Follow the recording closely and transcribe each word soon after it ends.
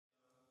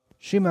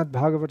Srimad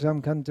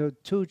Bhagavatam, Canto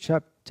 2,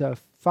 Chapter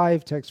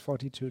 5, Text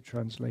 42,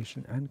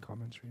 translation and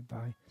commentary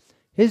by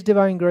His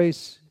Divine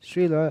Grace,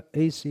 Srila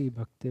A.C.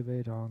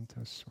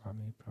 Bhaktivedanta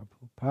Swami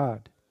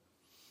Prabhupada.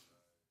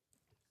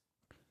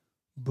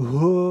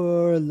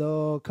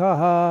 Bhurlokaha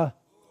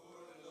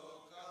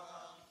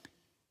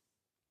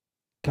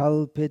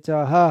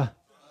kalpitaha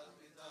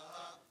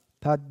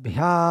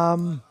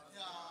padbhyam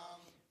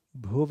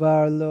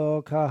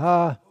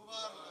bhuvarlokaha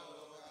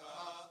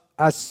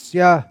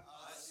asya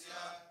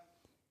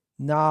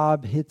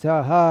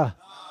nabhitaha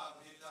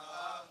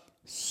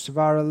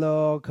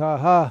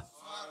svarlokaha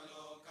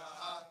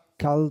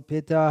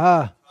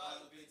kalpitaha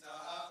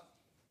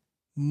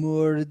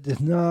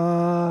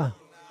murdhna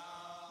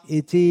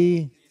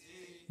iti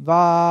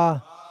va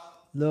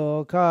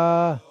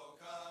loka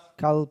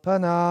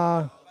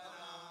kalpana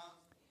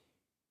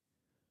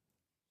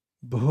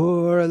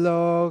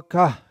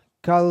bhurloka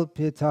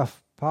kalpita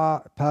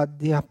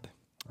padyap.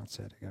 I'll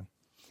say it again.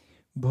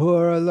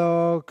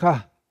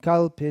 Bhurloka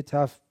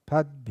kalpita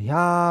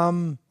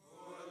padbhyam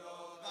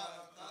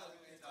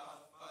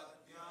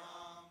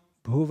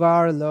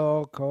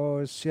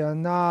bhuvarlokosya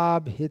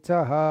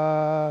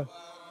nabhitaha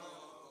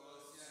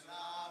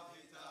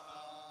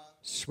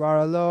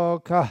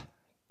Svarloka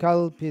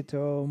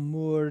kalpito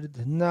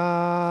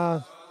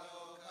murdhna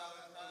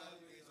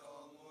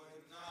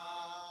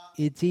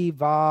iti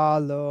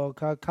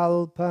valoka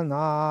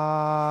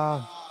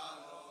kalpana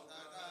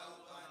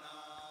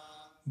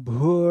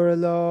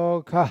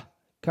bhurloka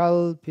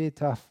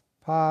kalpita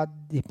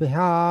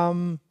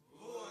padibhyam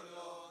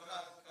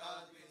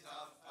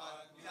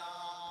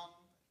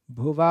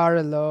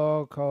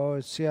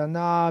bhuvarlokosya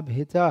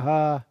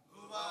nabhitaha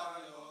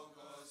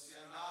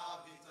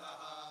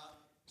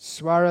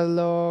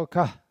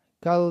Svarloka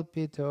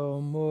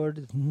kalpito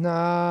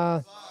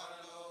murdhna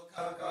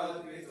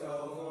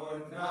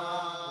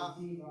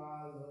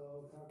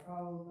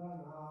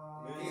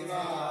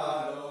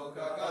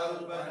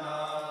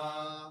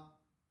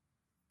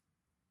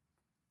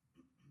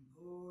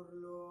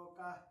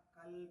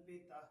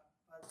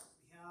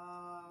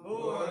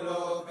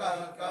Bhurloka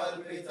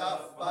kalpita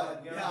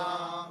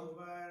padbhyam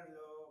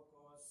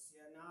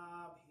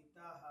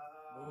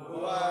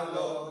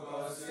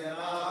Bhuvarlokosya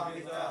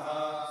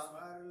nabhitaha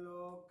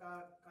Svarloka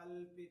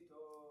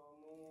kalpito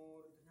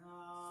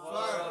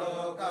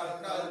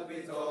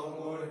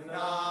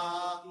murdhna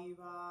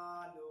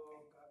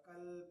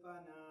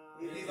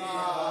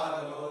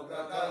Itivaloka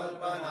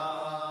kalpana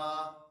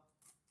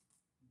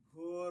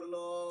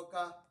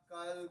Bhurloka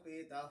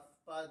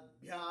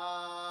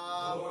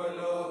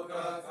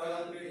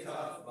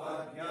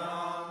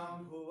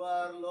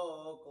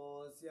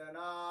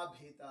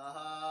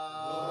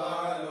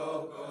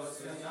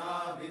kalpita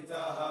padbhyam Bhuvarlokosya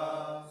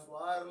nabhitaha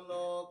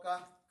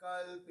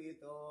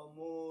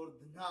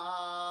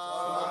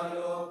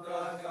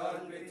Svarloka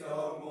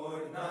kalpito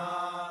murdhna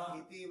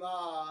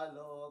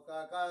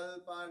Itivaloka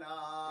kalpana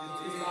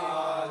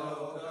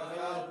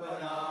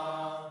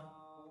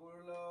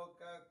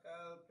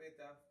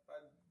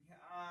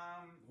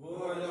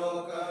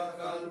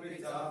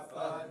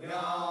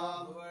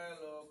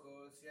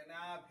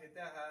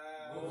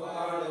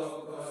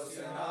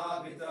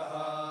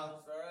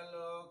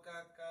Bhurloka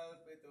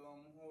kalpita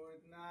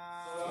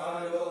padbhyam Bhuvarlokosya nabhitaha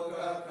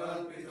Svarloka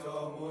kalpito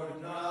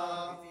murdhna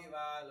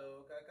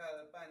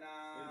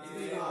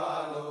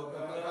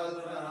Itivaloka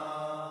kalpana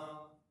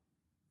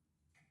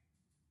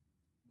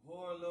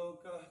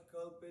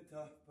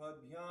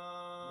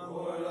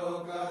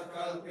Bhurloka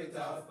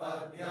kalpita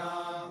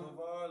padbhyam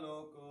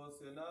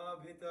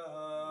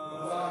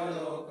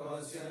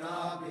Bhuvarlokosya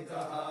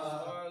nabhitaha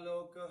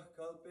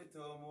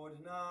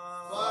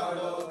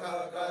Svarloka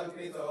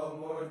kalpito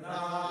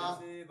murdhna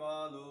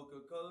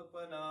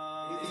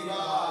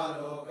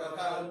Itivaloka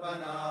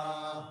kalpana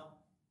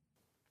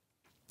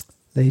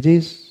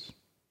Ladies,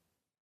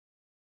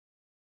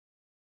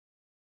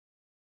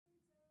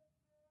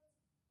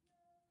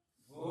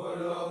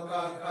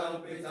 Bhurloka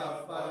kalpita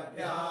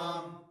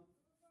padbhyam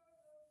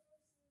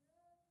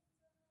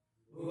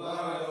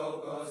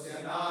Bhuvarlokosya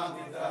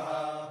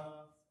nabhitaha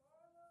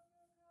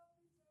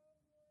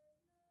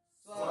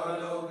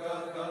Svarloka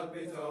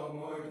kalpito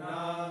murdhna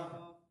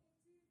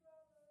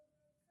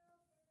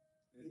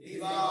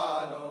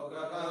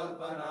Itivaloka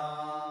kalpana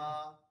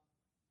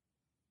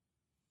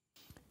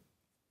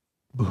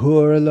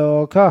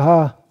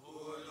Bhurlokaha,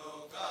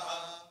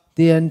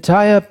 the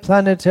entire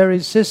planetary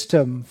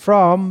system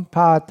from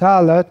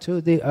Patala to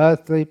the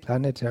earthly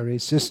planetary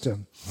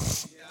system.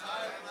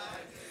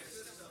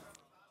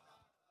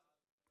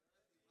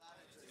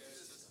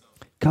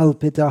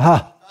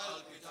 Kalpitaha,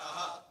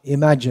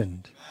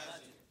 imagined.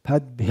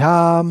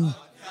 Padbhyam,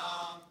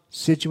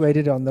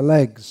 situated on the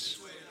legs.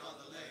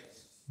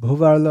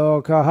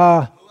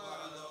 Bhuvarlokaha,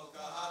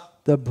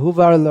 the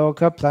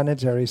Bhuvarloka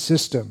planetary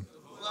system.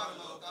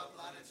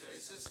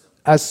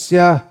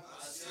 Asya,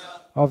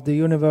 of the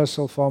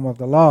universal form of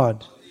the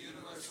Lord.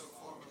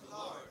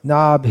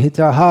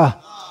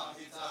 Nabhitaha,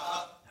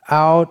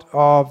 out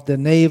of the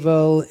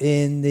navel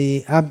in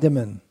the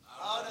abdomen.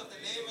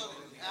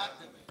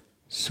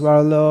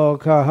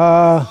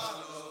 Swarlokaha,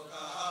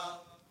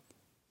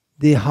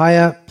 the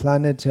higher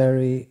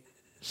planetary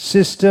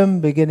system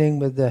beginning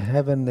with the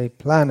heavenly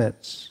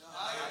planets.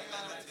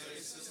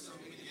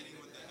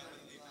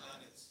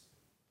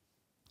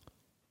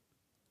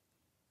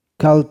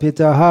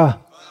 Kalpitaha,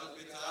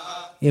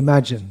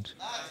 imagined.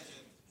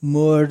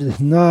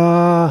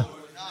 Murdhna,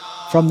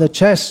 from the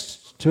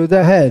chest to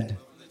the head.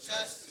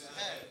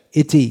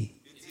 Iti,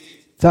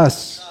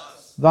 thus.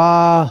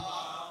 Va,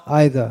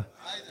 either.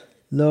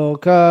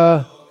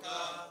 Loka,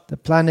 the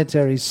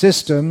planetary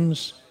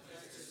systems.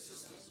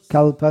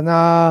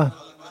 Kalpana,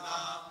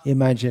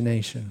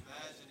 imagination.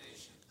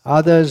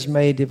 Others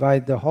may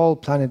divide the whole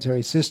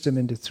planetary system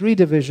into three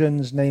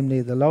divisions,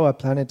 namely the lower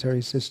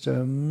planetary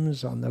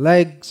systems on the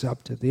legs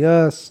up to the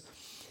earth,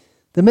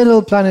 the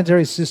middle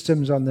planetary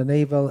systems on the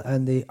navel,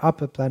 and the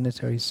upper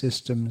planetary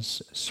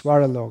systems,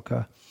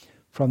 Swaraloka,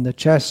 from the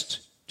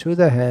chest to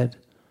the head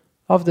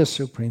of the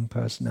Supreme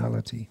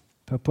Personality.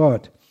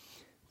 Purport.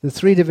 The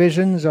three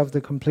divisions of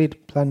the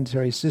complete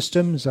planetary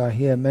systems are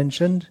here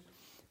mentioned.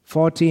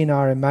 14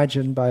 are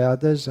imagined by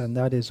others, and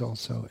that is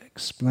also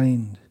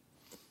explained.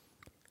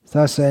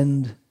 Thus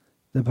end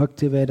the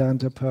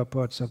Bhaktivedanta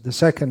purports of the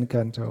second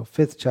canto,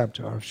 5th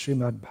chapter of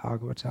Srimad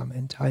Bhagavatam,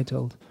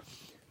 entitled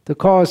The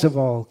Cause of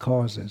All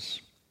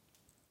Causes.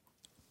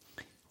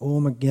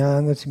 Om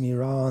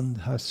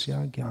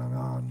Jnanatirmirandhasya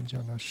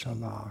Jnananjana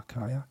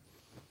Shalakaya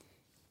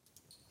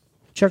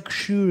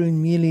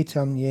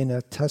Chakshurinmilitam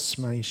Yena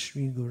Tasmai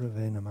Shri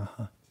Gurave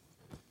Namaha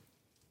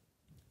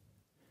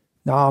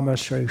Nama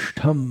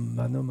Shreshtham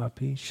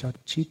Manumapi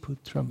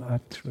Shachiputram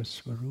Atra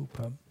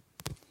Swarupam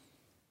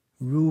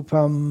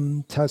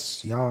Rupam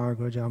Tasya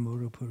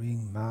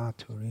Grajamurupurim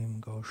Maturim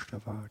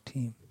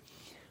Goshtavartim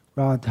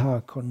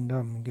Radha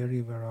Kundam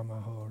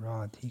Girivaramaho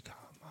Radhika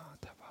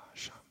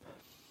Madhavasham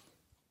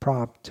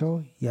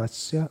Prapto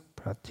Yasya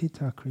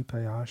Pratita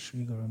Kripaya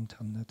Shri Gurum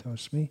Tam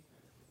Natosmi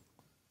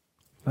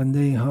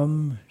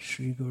Vandeham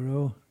Shri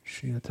Guru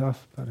Shri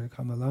Ataf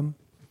Parakamalam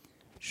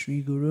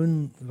Shri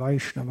Gurun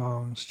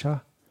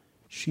Vaishnavanscha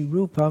Shri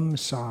Rupam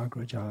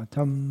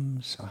Sagrajatam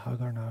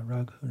Sahagarna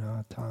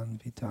Raghunathan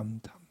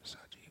Vitam Tam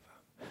Sajiva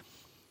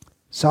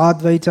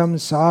Sadvaitam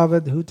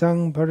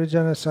Savadhutam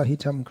Parajana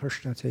Sahitam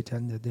Krishna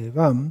Chaitanya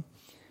Devam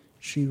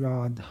Shri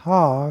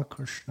Radha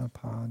Krishna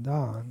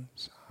Padan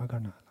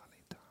Sahagarna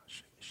Lalita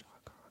Shri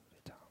Vishakhan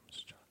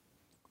Vitamscha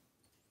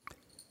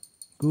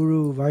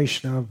Guru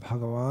Vaishnav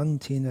Bhagavan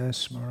Tina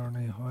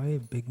Smarane Hoy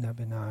Bigna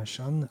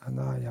Binashan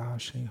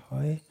Anayashe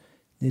Hoy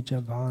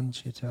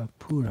Nijavanchita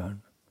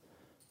Puran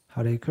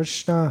Hare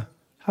Krishna,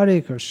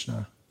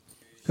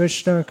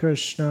 Krishna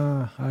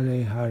Krishna,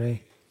 Hare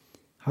Hare,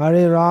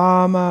 Hare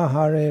Rama,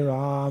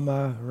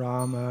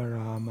 Rama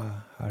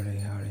Rama, Hare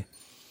Hare.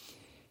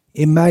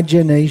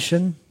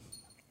 Imagination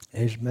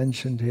is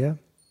mentioned here.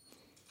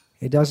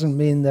 It doesn't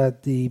mean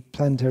that the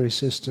planetary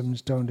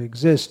systems don't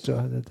exist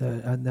or that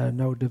there are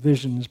no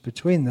divisions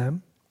between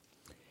them.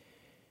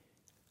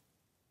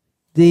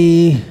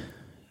 The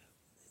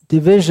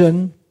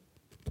division,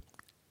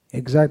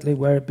 exactly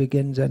where it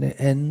begins and it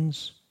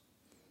ends,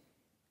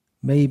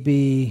 may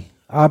be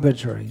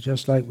arbitrary,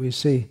 just like we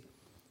see.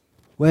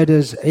 Where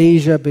does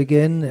Asia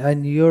begin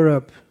and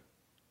Europe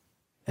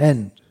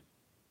end?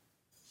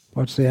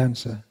 What's the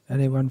answer?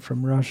 Anyone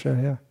from Russia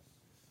here?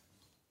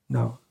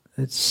 No.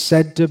 It's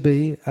said to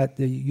be at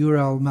the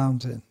Ural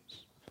Mountains.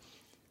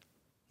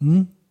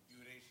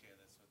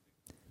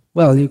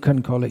 Well, you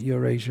can call it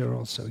Eurasia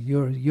also.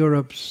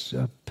 Europe's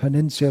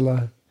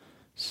peninsula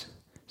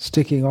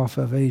sticking off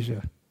of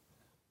Asia,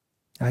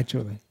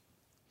 actually.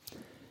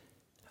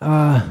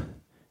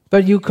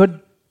 But you could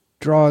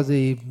draw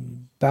the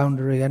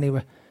boundary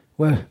anywhere.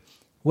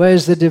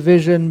 Where's the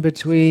division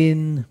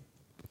between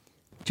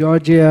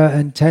Georgia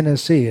and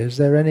Tennessee? Is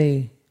there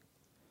any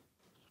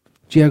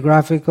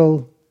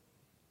geographical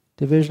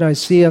division? I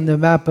see on the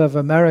map of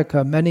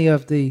America many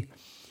of the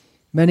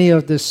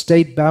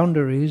state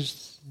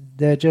boundaries,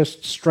 they're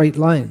just straight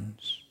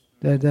lines.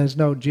 There's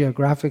no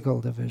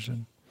geographical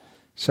division.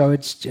 So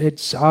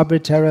it's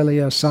arbitrarily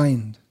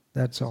assigned,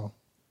 that's all.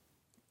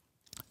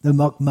 The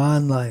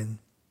Mukman line,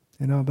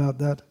 you know about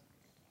that?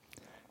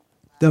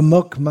 The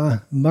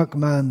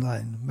Mukman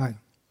line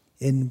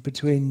in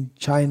between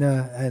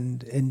China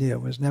and India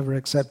was never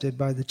accepted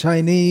by the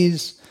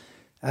Chinese,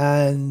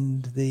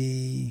 and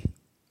the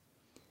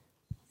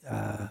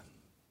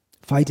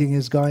fighting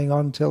is going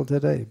on till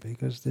today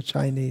because the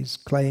Chinese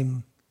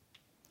claim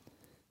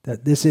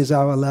that this is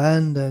our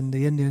land and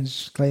the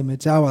Indians claim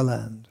it's our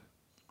land.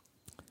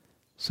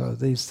 So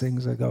these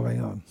things are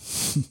going on.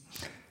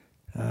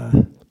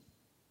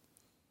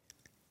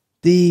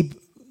 The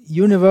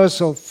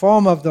universal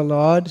form of the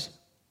Lord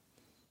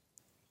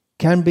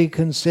can be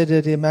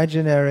considered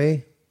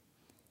imaginary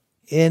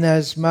in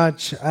as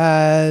much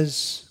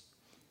as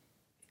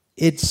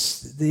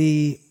it's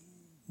the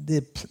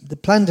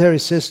planetary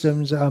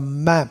systems are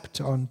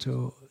mapped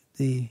onto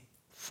the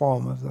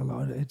form of the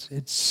Lord.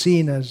 It's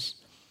seen as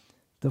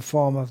the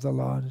form of the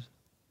Lord.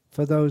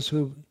 For those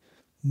who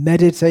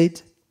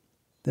meditate,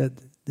 that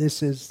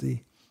this is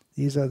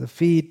These are the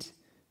feet,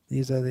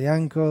 these are the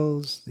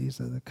ankles,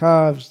 these are the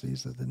calves,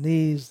 these are the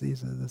knees,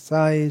 these are the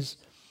thighs.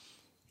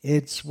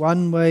 It's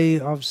one way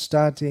of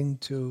starting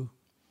to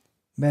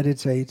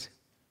meditate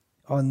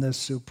on the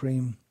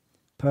Supreme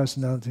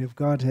Personality of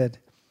Godhead.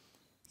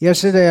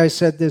 Yesterday I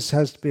said this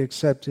has to be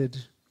accepted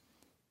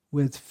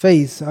with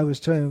faith. I was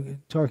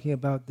talking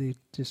about the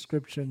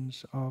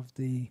descriptions of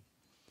the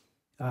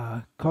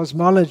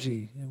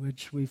cosmology,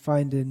 which we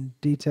find in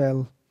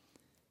detail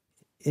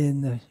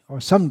or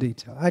some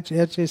detail. Actually,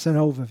 it's an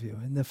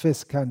overview in the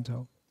 5th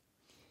canto.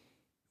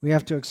 We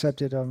have to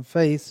accept it on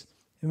faith.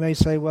 You may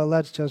say, well,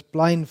 that's just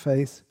blind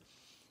faith.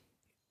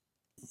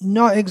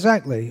 Not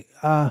exactly.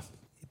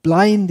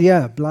 Blind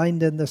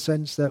in the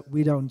sense that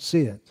we don't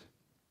see it.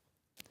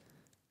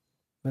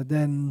 But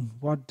then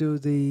what do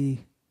the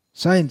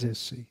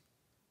scientists see?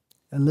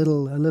 A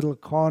little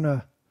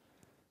corner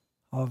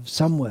of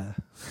somewhere,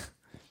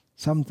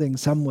 something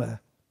somewhere.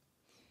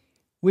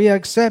 We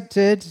accept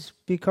it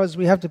because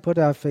we have to put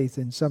our faith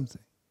in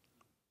something.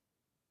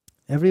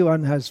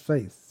 Everyone has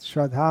faith.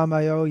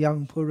 Shraddhamayo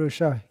yang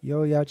purusha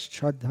yo yach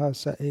shraddha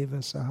sa eva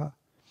saha.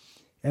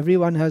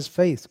 Everyone has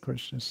faith,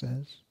 Krishna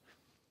says.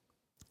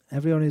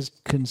 Everyone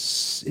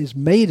is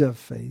made of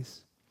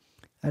faith.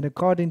 And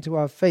according to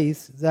our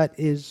faith, that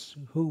is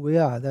who we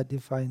are. That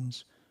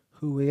defines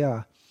who we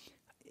are.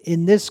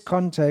 In this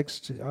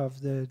context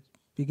of the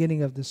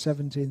beginning of the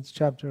 17th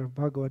chapter of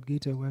Bhagavad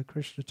Gita, where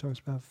Krishna talks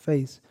about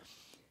faith,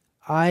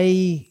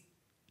 I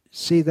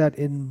see that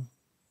in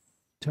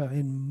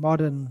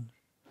modern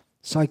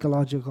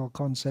psychological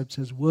concepts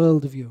as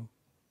worldview.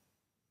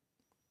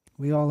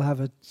 We all have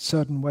a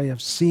certain way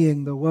of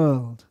seeing the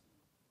world.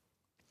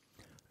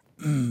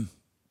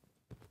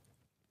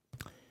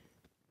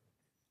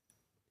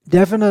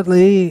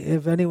 Definitely,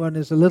 if anyone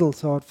is a little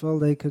thoughtful,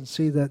 they can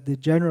see that the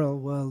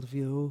general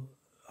worldview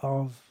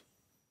of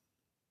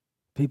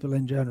people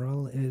in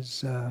general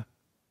is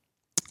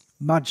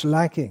much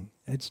lacking.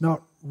 It's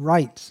not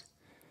right.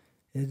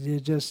 You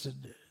just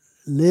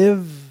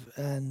live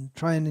and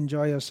try and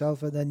enjoy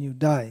yourself and then you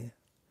die.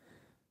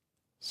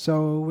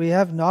 So we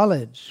have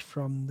knowledge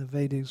from the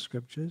Vedic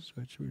scriptures,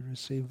 which we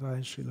receive via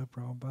Srila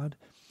Prabhupada.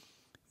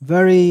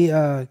 Very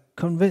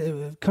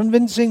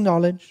convincing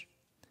knowledge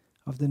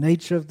of the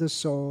nature of the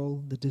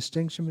soul, the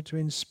distinction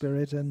between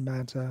spirit and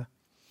matter.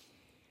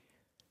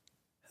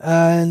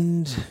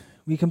 And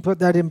we can put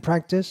that in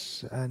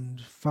practice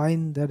and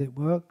find that it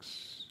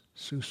works.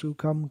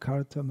 Susukam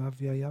kartam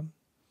avyayam.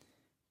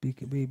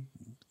 We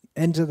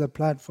enter the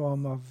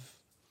platform of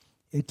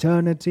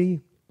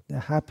eternity,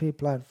 the happy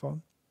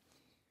platform.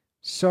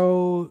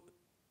 So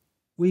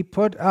we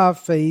put our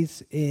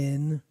faith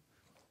in,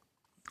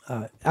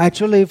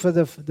 actually for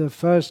the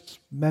first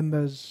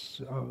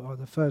members or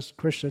the first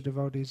Krishna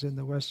devotees in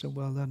the Western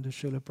world under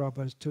Srila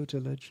Prabhupada's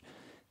tutelage,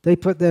 they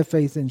put their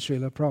faith in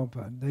Srila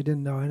Prabhupada. They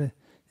didn't know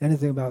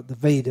anything about the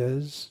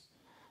Vedas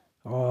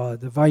or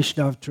the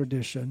Vaishnava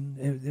tradition.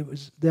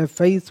 Their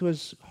faith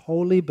was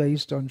wholly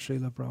based on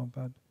Srila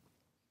Prabhupada.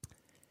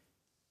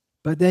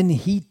 But then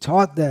he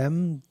taught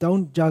them,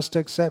 don't just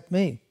accept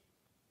me.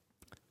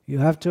 You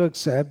have to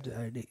accept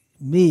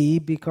me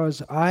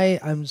because I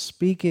am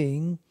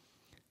speaking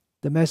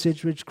the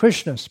message which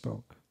Krishna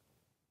spoke.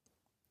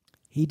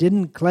 He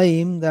didn't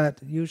claim that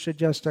you should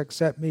just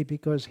accept me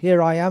because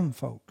here I am,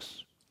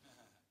 folks.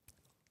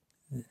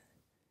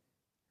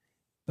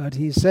 But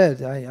he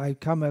said, I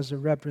come as a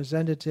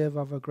representative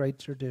of a great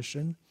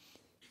tradition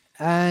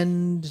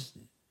and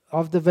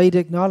of the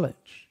Vedic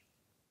knowledge.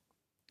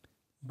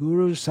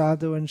 Guru,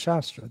 Sadhu and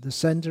Shastra. The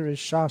center is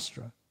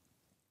Shastra.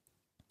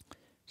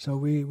 So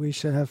we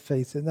should have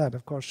faith in that.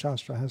 Of course,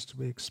 Shastra has to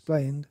be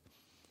explained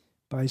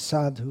by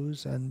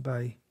sadhus and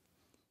by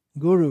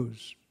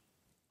gurus.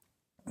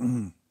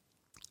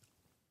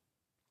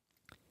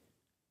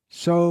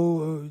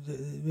 So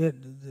the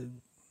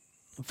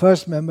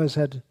first members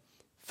had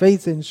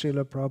faith in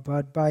Srila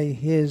Prabhupada by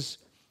his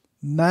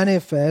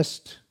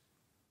manifest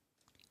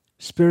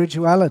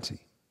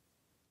spirituality.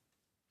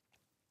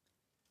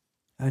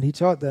 And he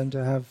taught them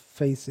to have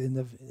faith in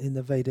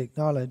the Vedic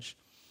knowledge.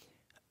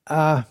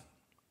 We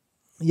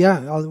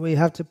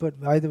have to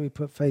we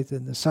put faith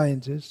in the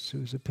scientists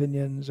whose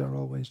opinions are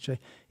always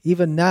changing.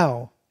 Even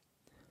now,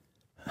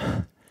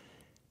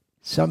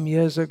 some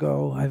years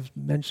ago, I've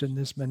mentioned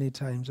this many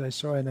times, I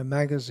saw in a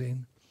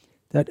magazine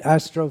that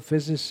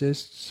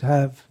astrophysicists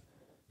have,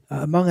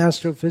 among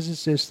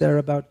astrophysicists, there are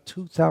about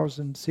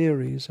 2,000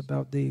 theories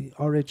about the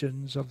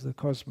origins of the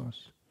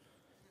cosmos.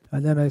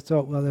 And then I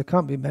thought, well, there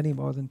can't be many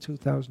more than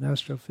 2,000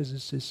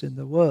 astrophysicists in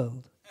the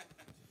world.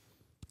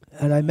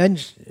 And I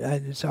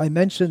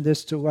mentioned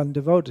this to one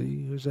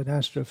devotee who's an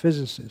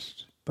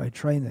astrophysicist by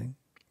training.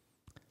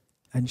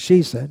 And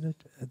she said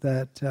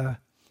that,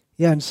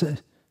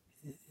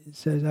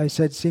 I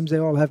said, seems they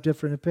all have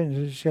different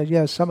opinions. She said,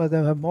 yes, some of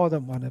them have more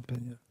than one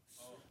opinion.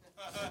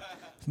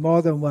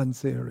 More than one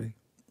theory.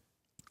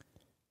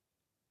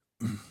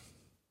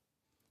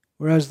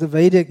 Whereas the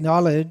Vedic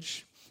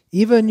knowledge,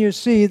 even you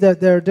see that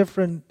there are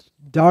different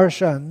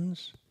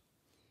darshans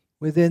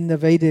within the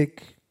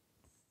Vedic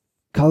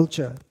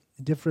culture,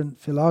 different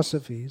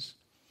philosophies,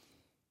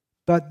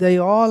 but they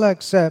all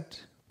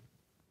accept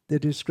the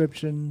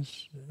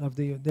descriptions of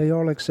they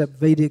all accept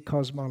Vedic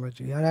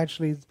cosmology. And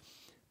actually,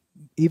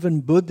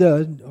 even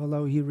Buddha,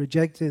 although he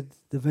rejected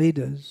the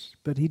Vedas,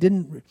 but he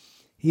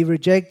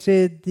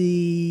rejected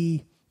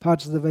the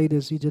parts of the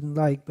Vedas he didn't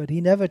like, but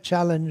he never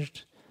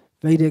challenged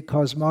Vedic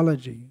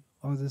cosmology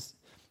or the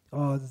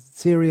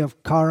theory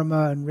of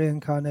karma and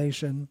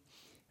reincarnation.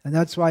 And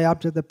that's why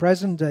up to the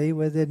present day,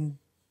 within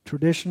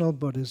traditional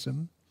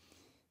Buddhism,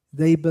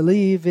 they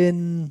believe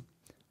in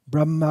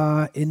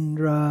Brahma,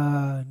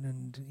 Indra,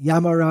 and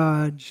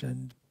Yamaraj,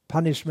 and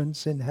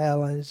punishments in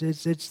hell.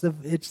 It's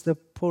the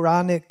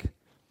Puranic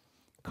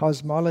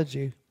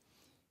cosmology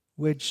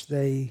which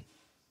they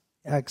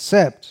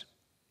accept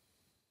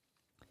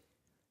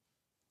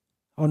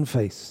on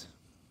faith.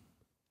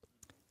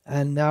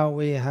 And now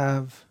we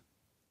have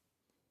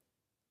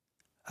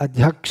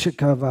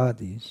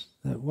Adhyakshikavadis,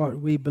 that what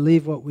we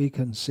believe what we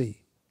can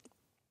see.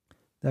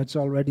 That's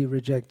already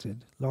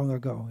rejected long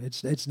ago.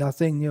 It's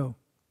nothing new.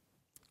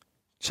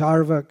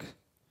 Charvak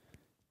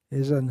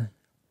is an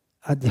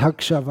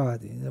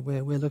Adhyakshavadi.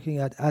 We're looking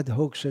at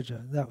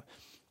Adhokshaja,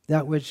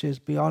 that which is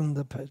beyond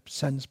the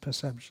sense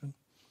perception.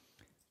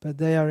 But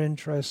they are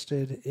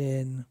interested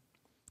in,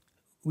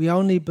 we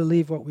only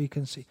believe what we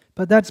can see.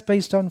 But that's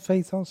based on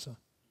faith also.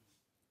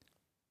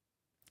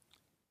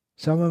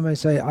 Someone may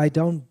say, I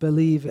don't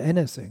believe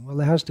anything. Well,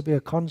 there has to be a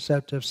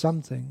concept of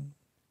something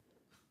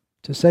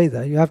to say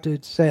that. You have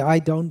to say, I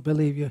don't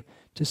believe you.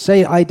 To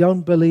say, I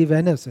don't believe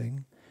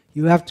anything,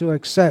 you have to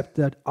accept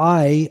that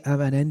I am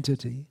an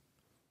entity,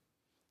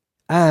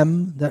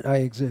 am that I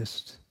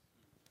exist.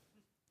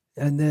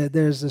 And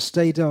there's a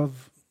state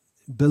of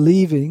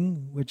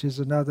believing, which is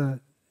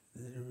another,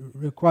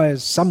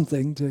 requires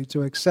something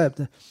to accept.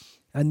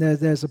 And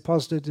there's a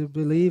positive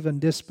belief and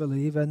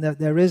disbelief, and that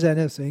there is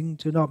anything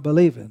to not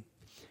believe in.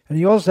 And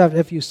you also have,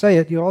 if you say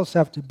it, you also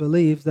have to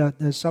believe that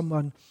there's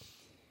someone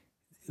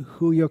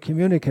who you're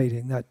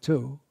communicating that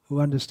to, who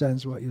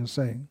understands what you're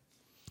saying.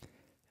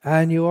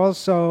 And you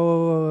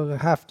also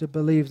have to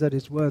believe that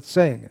it's worth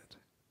saying it.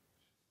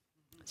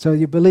 So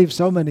you believe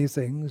so many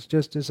things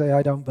just to say,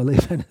 I don't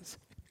believe anything.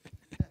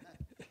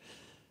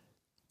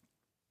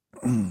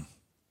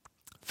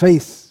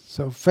 Faith.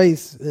 So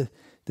faith,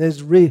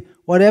 there's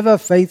whatever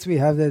faith we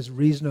have, there's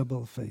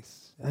reasonable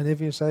faith. And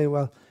if you say,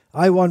 well,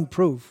 I want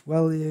proof.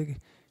 Well,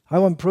 I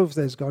want proof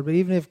there's God. But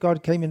even if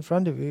God came in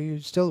front of you, you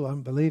still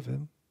won't believe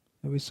him.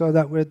 And we saw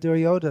that with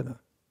Duryodhana.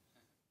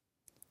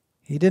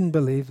 He didn't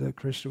believe that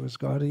Krishna was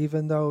God,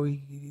 even though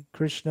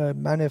Krishna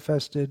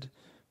manifested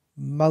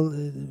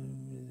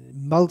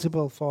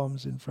multiple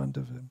forms in front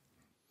of him.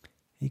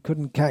 He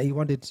couldn't. He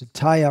wanted to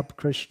tie up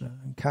Krishna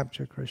and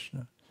capture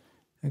Krishna,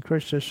 and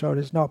Krishna showed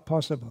it's not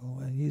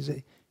possible.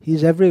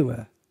 He's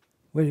everywhere.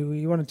 Well,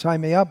 you want to tie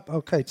me up?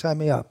 Okay, tie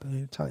me up.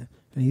 And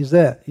he's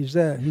there. He's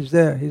there. He's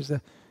there. He's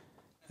there.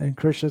 And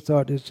Krishna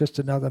thought it's just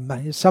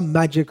it's some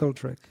magical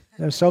trick.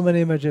 There are so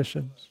many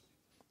magicians.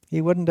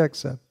 He wouldn't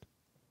accept.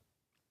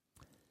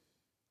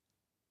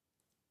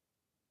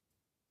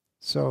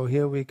 So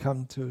here we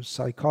come to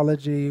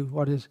psychology.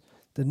 What is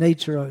the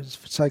nature of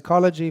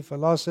psychology,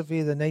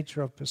 philosophy, the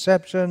nature of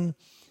perception,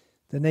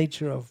 the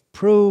nature of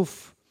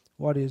proof,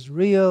 what is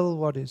real,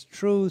 what is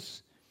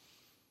truth.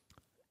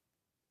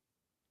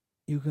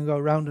 You can go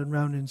round and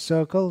round in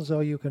circles,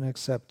 or you can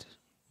accept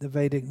the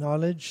Vedic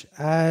knowledge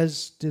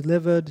as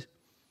delivered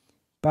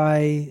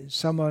by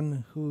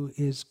someone who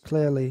is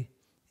clearly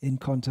in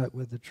contact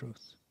with the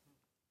truth.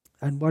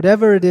 And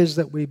whatever it is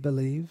that we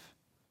believe,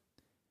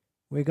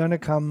 we're going to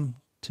come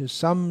to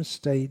some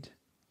state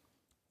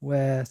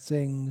where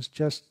things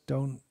just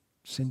don't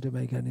seem to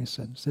make any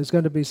sense. There's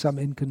going to be some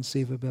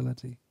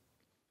inconceivability.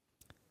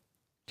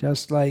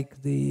 Just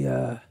like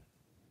the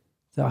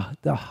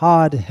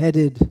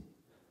hard-headed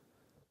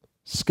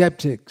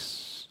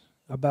skeptics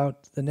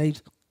about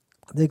the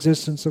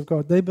existence of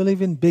God. They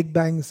believe in Big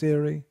Bang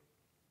theory.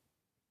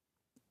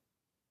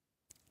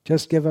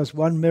 Just give us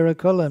one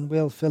miracle and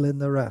we'll fill in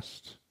the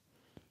rest.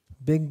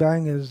 Big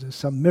Bang is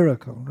some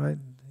miracle, right?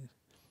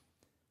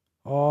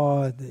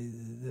 Or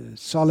the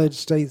solid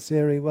state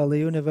theory, well, the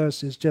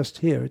universe is just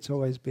here, it's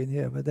always been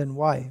here, but then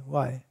why?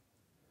 Why?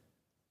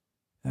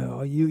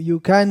 You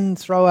can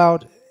throw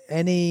out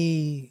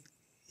any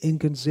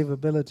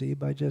inconceivability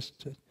by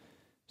just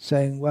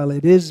saying, well,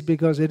 it is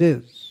because it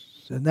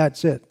is, and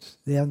that's it,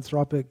 the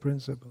anthropic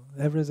principle.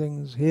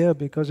 Everything's here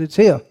because it's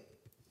here.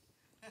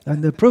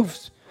 And the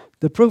proof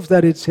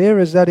that it's here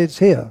is that it's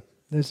here.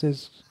 This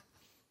is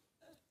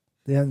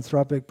the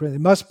anthropic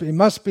principle. It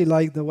must be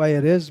like the way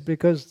it is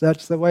because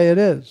that's the way it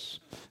is.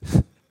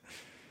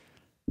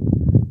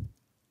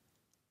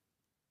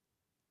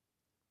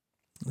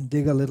 And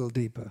dig a little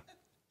deeper.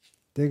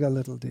 Dig a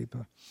little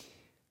deeper.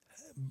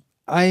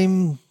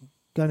 I'm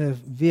going to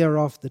veer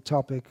off the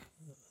topic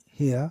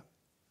here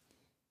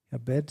a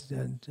bit.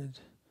 And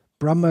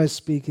Brahma is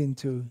speaking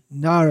to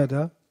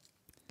Narada,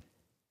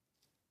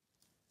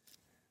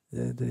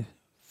 the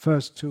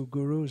first two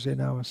gurus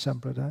in our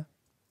sampradaya.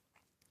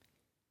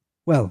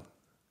 Well,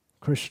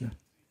 Krishna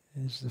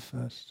is the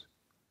first.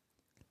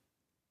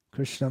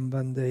 Krishnam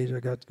Vande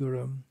Jagat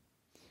Gurum.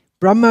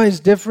 Brahma is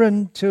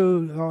different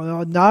to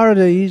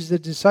Narada. He's the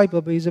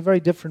disciple, but he's a very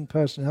different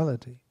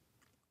personality.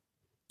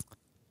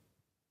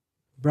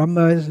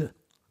 Brahma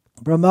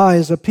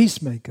is a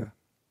peacemaker.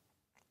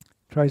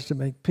 Tries to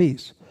make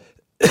peace.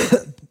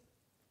 It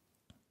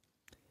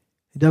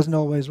doesn't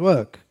always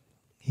work.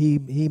 He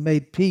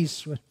made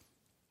peace when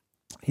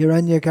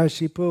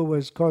Hiranyakashipu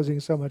was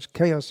causing so much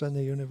chaos in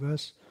the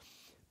universe.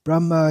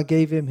 Brahma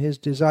gave him his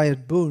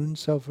desired boon,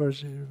 so for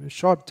a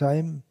short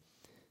time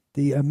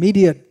the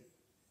immediate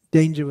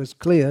danger was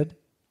cleared,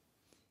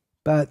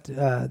 but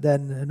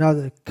then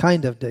another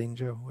kind of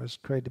danger was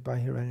created by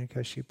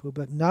Hiranyakashipu.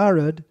 But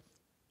Narad,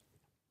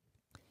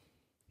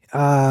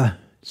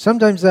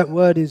 sometimes that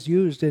word is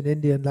used in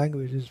Indian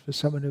languages for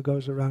someone who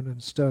goes around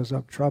and stirs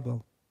up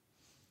trouble.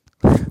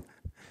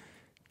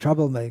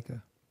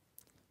 Troublemaker.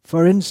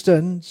 For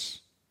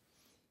instance,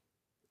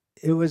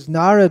 it was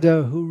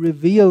Narada who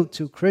revealed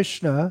to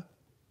Kamsa,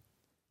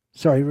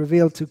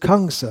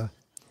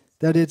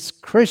 that it's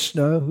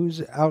Krishna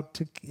who's out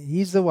to,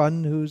 he's the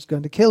one who's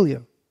going to kill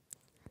you.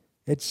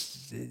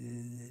 It's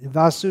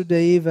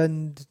Vasudev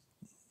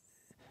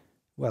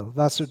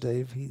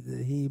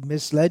Vasudev, he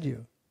misled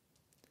you.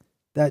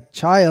 That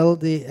child,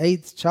 the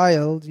 8th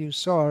child you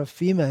saw, a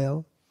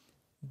female,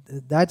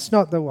 that's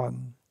not the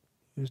one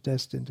who's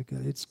destined to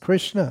kill. It's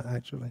Krishna,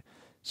 actually.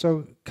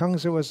 So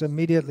Kamsa was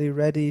immediately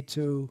ready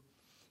to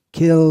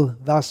kill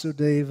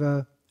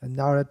Vasudeva, and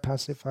Narad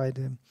pacified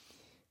him.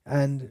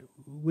 And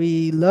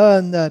we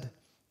learn that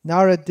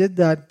Narad did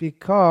that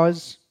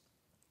because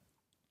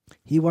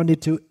he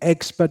wanted to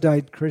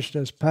expedite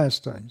Krishna's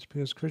pastimes,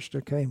 because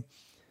Krishna came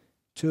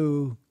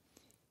to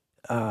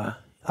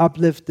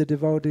uplift the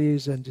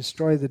devotees and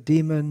destroy the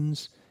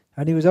demons.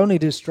 And he was only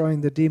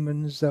destroying the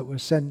demons that were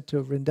sent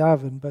to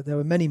Vrindavan, but there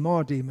were many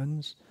more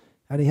demons,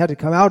 and he had to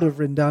come out of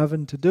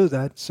Vrindavan to do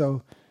that.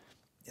 So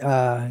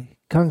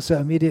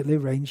Kamsa immediately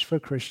arranged for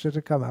Krishna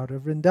to come out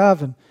of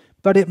Vrindavan.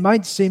 But it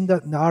might seem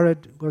that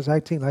Narad was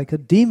acting like a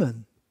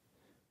demon.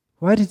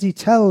 Why did he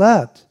tell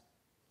that?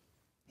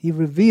 He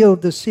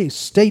revealed the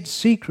state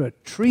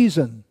secret,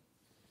 treason.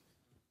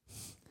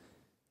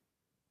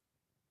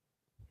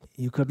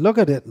 You could look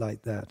at it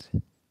like that.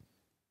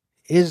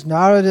 Is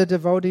Narad a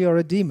devotee or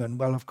a demon?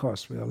 Well, of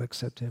course, we all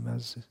accept him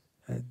as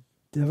a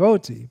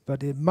devotee.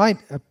 But it might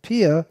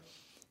appear,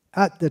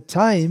 at the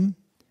time,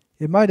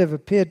 it might have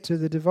appeared to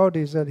the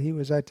devotees that he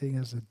was acting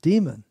as a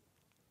demon.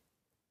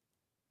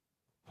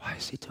 Why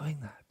is he doing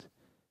that?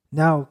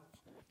 Now,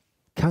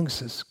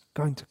 Kamsa's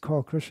going to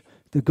call Krishna.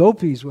 The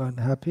gopis weren't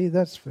happy,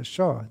 that's for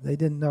sure. They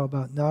didn't know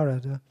about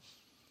Narada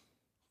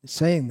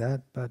saying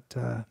that,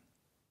 but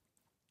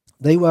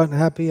they weren't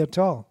happy at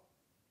all.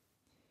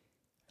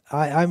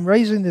 I'm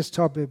raising this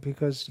topic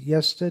because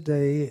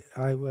yesterday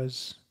I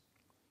was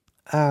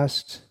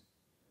asked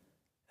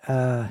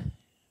an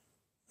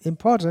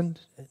important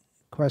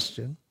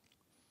question,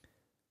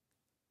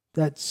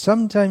 that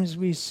sometimes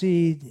we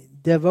see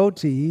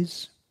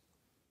devotees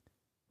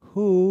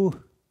who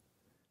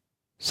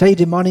say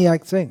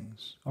demoniac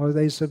things, or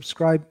they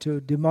subscribe to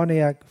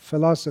demoniac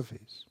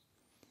philosophies.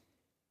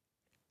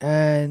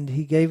 And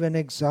he gave an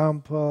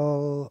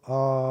example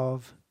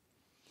of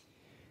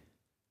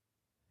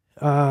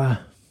a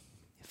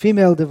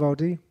female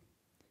devotee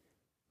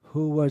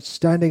who was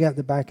standing at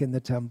the back in the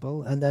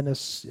temple, and then a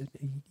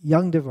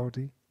young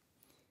devotee,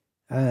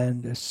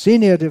 and a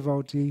senior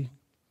devotee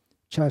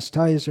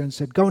chastised her and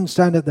said, "Go and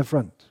stand at the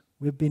front.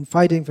 We've been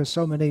fighting for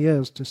so many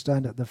years to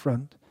stand at the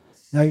front.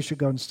 Now you should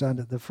go and stand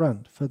at the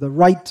front, for the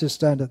right to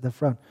stand at the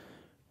front."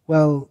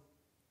 Well,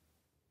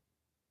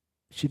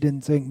 she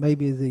didn't think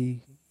maybe the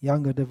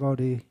younger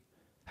devotee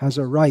has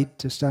a right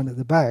to stand at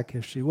the back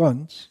if she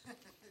wants.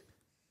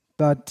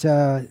 But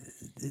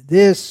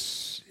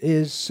this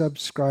is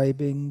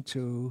subscribing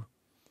to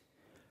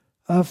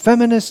a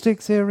feministic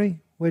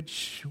theory,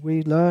 which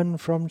we learn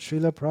from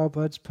Srila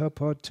Prabhupada's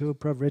purport to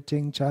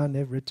Pravriting Cha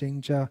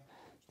Nivriting Cha.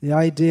 The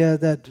idea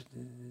that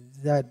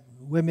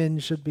women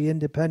should be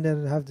independent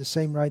and have the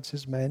same rights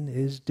as men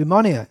is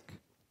demoniac.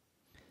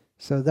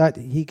 So that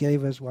he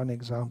gave us one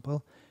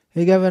example.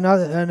 He gave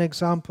an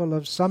example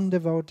of some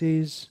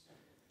devotees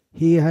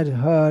he had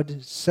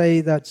heard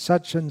say that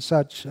such and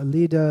such, a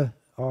leader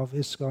of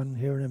ISKCON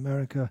here in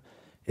America,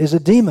 is a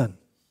demon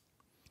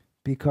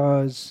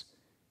because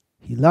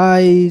he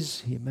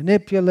lies, he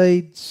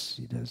manipulates,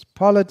 he does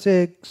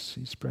politics,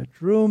 he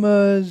spreads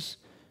rumors,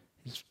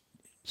 he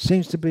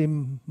seems to be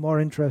more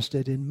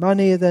interested in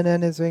money than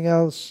anything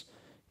else.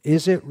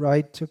 Is it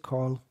right to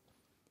call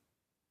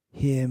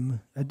him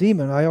a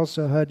demon? I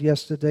also heard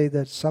yesterday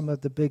that some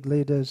of the big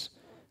leaders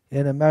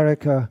in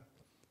America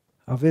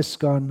of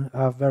ISKCON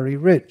are very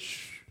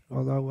rich,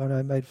 although when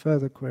I made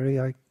further query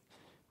I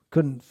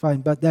couldn't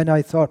find. But then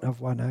I thought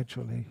of one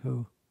actually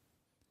who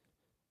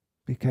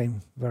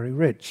became very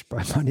rich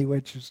by money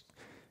which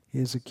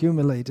is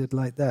accumulated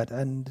like that.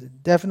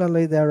 And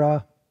definitely there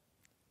are.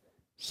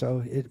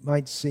 So it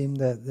might seem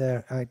that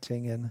they're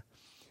acting in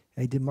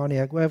a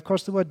demoniac way. Of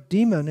course, the word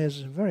demon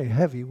is a very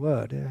heavy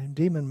word.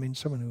 Demon means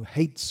someone who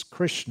hates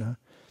Krishna.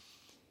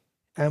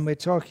 And we're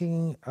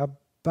talking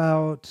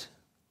about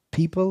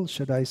people,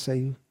 should I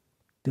say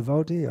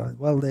devotee?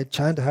 Well, they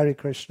chant Hare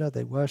Krishna,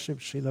 they worship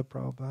Srila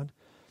Prabhupada.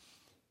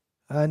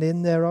 And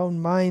in their own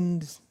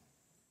mind,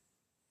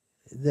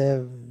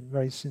 they're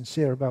very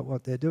sincere about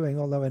what they're doing,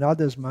 although in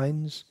others'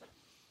 minds,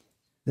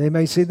 they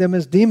may see them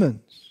as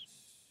demons.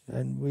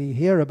 And we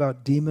hear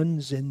about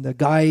demons in the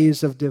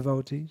guise of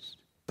devotees.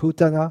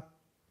 Putana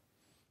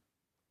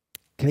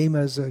came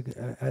as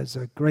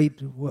a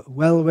great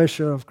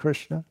well-wisher of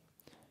Krishna.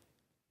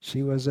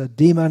 She was a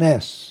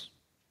demoness.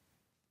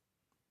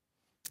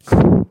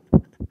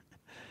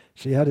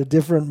 She had a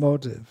different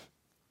motive.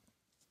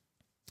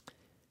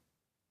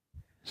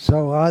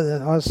 So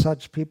are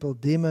such people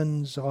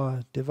demons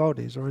or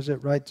devotees, or is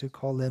it right to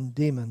call them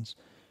demons?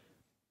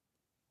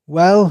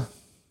 Well,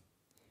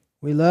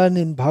 we learn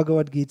in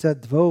Bhagavad Gita,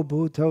 Dvo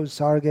bhuto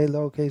sarge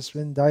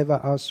lokesmin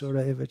daiva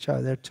asura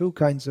evacha. There are two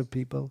kinds of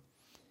people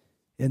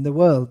in the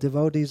world,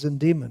 devotees and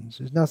demons.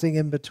 There's nothing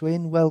in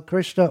between. Well,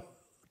 Krishna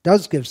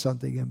does give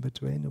something in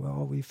between.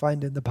 Well, we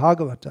find in the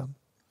Bhagavatam,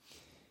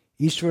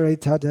 Ishvare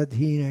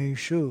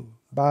tadadhineshu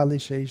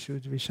balisheshu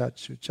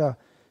dvishatshu cha.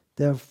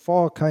 There are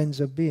four kinds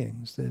of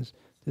beings. There's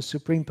the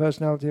Supreme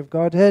Personality of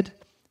Godhead,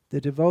 the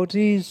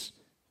devotees,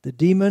 the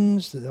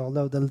demons,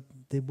 although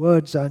the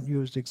words aren't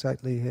used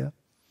exactly here,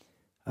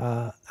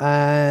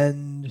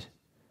 and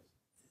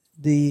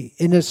the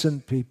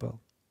innocent people.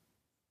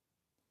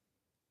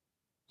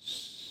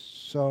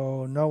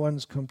 So no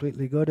one's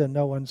completely good and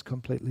no one's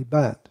completely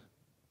bad.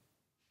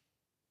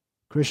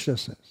 Krishna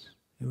says,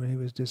 when he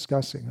was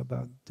discussing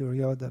about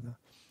Duryodhana,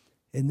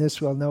 in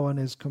this world no one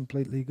is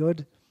completely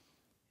good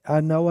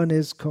and no one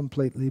is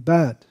completely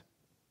bad.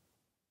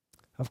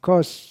 Of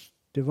course,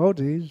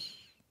 devotees,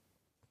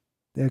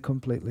 they're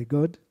completely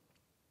good.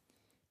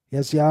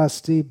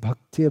 Yasyasti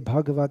bhakti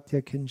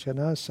bhagavatya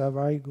kinchana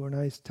savai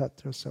gunais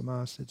tatra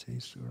samasate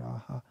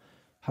suraha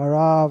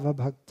harava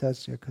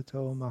bhaktasya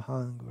kato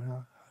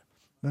mahangura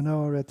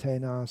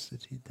manoratena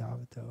sati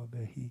davato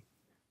behi.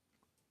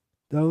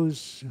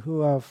 Those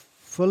who are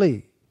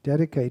fully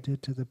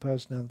dedicated to the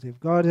personality of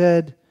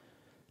Godhead,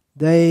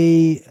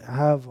 they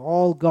have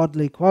all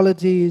godly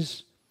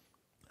qualities,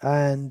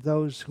 and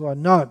those who are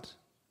not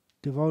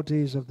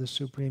devotees of the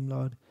Supreme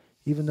Lord,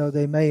 even though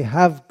they may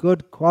have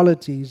good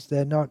qualities,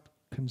 they're not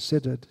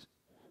considered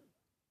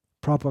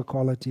proper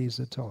qualities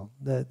at all.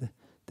 They're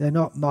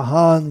not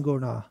mahan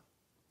guna.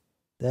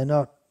 They're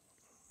not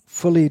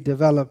fully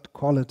developed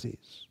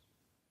qualities.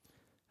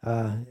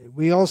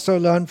 We also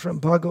learn from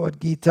Bhagavad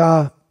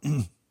Gita,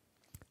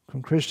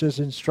 from Krishna's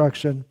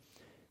instruction,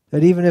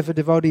 that even if a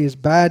devotee is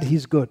bad,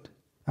 he's good.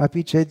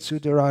 Api chet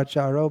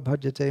sudaracharo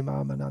bhajate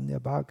mamananya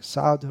bhag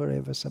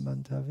sadhureva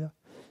samantavya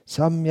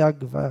samyag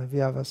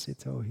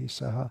vyavasito hi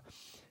saha.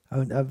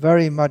 A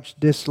very much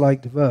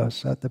disliked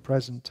verse at the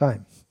present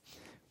time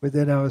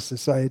within our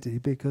society,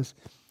 because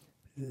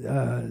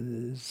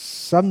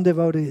some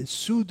devotees,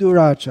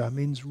 suduracha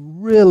means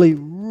really,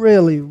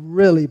 really,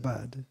 really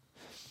bad.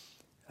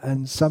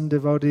 And some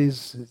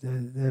devotees,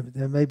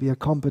 there may be a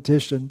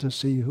competition to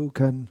see who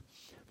can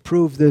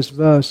prove this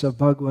verse of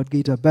Bhagavad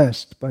Gita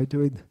best by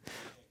doing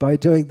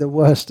the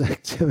worst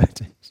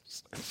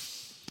activities,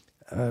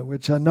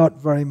 which are not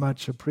very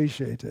much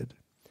appreciated.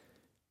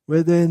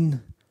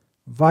 Within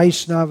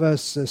Vaishnava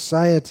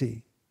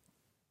society,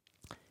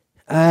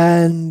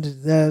 and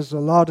there's a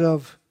lot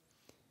of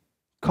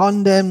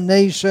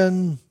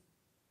condemnation.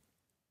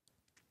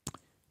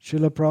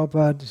 Srila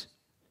Prabhupada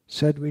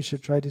said we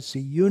should try to see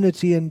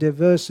unity in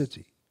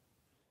diversity.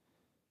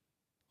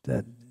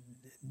 That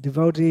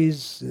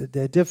devotees,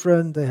 they're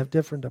different, they have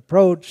different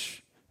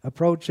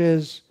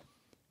approaches.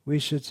 We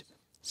should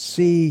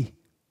see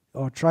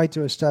or try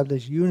to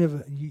establish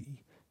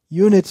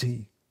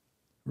unity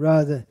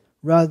rather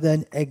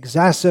than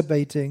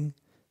exacerbating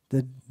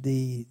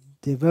the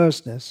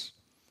diverseness.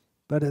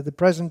 But at the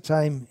present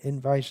time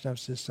in Vaishnava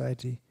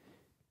society,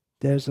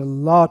 there's a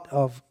lot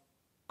of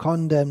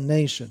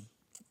condemnation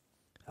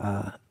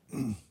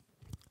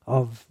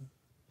of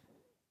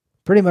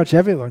pretty much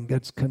everyone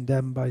gets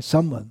condemned by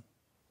someone.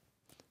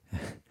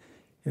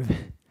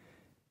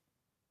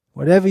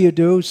 Whatever you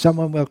do,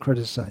 someone will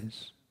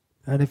criticize.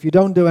 And if you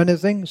don't do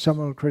anything,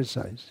 someone will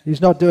criticize.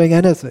 He's not doing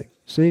anything.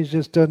 See, he's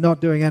just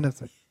not doing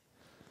anything.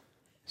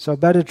 So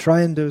better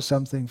try and do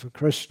something for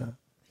Krishna.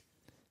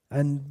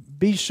 And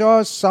be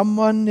sure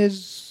someone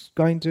is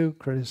going to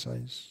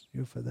criticize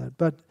you for that.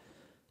 But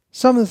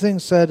some of the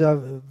things said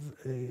are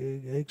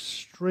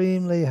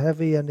extremely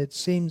heavy, and it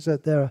seems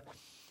that there are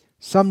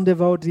some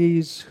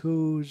devotees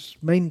whose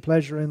main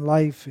pleasure in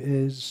life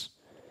is,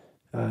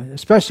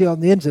 especially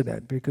on the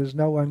internet, because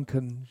no one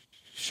can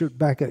shoot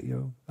back at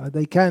you.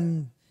 They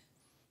can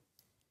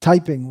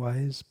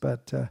typing-wise,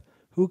 but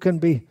who can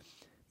be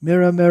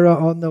mirror, mirror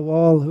on the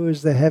wall, who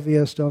is the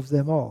heaviest of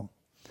them all?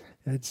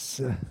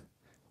 It's,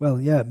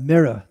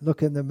 mirror.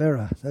 Look in the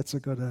mirror. That's a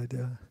good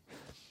idea.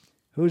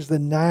 Who's the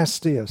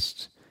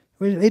nastiest?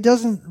 It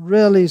doesn't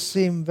really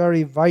seem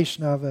very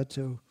Vaishnava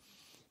to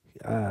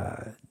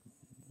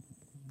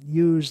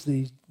use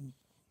the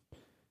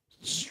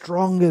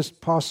strongest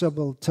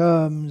possible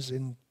terms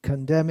in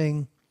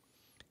condemning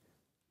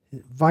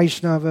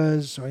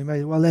Vaishnavas,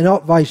 or they're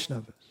not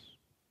Vaishnavas.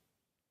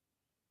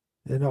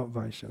 They're not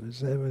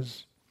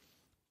Vaishnavas.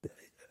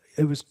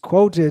 It was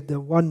quoted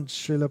that once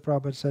Srila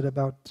Prabhupada said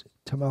about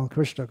Tamal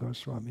Krishna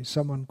Goswami.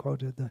 Someone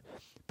quoted that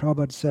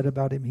Prabhupada said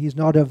about him, he's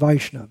not a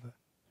Vaishnava.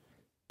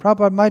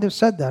 Prabhupada might have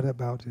said that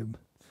about him.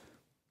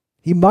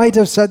 He might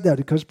have said that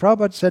because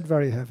Prabhupada said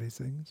very heavy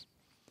things.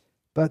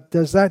 But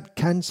does that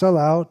cancel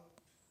out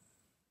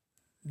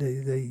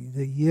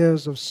the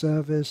years of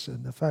service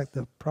and the fact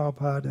that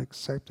Prabhupada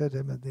accepted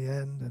him at the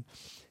end? And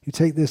you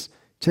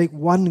take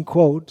one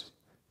quote,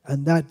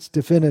 and that's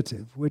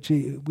definitive. Which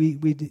we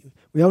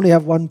only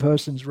have one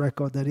person's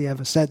record that he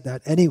ever said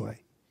that anyway.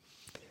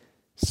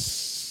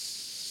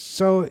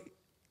 So,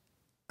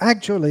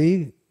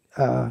 actually,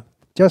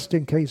 just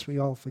in case we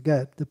all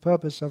forget, the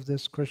purpose of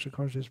this Krishna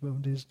conscious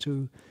movement is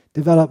to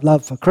develop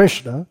love for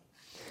Krishna.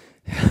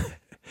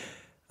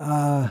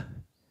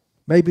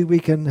 Maybe we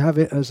can have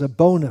it as a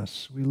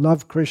bonus. We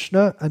love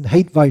Krishna and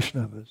hate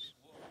Vaishnavas.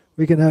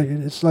 We can have,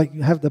 it's like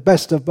you have the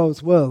best of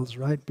both worlds,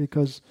 right?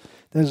 Because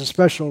there's a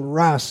special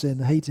ras in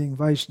hating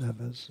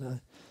Vaishnavas.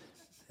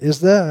 Is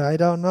there? I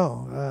don't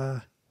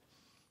know.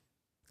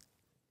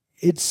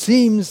 It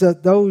seems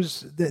that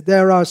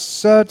there are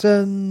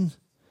certain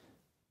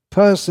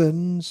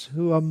persons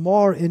who are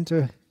more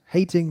into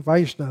hating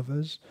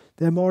Vaishnavas,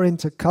 they're more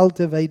into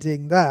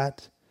cultivating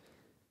that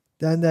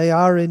than they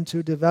are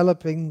into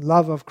developing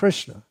love of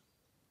Krishna.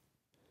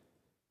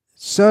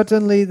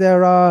 Certainly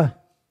there are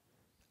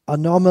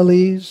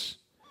anomalies,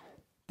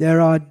 there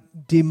are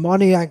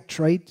demoniac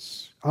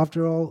traits.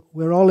 After all,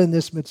 we're all in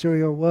this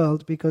material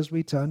world because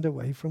we turned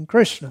away from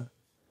Krishna.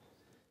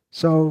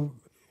 So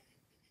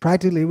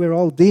practically we're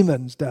all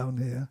demons down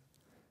here.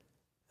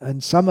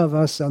 And some of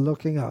us are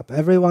looking up.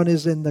 Everyone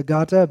is in the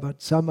gutter,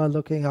 but some are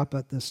looking up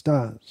at the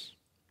stars.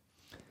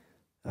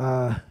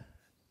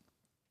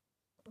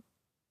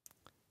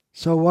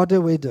 So what do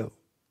we do?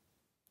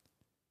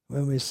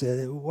 When we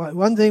say,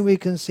 one thing we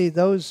can see,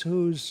 those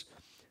whose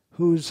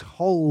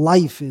whole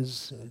life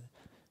is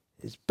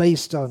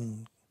based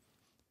on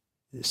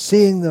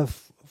seeing the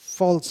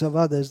faults of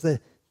others,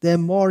 they're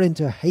more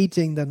into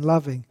hating than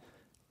loving.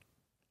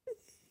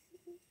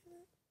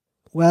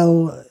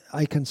 Well,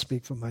 I can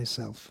speak for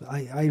myself.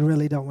 I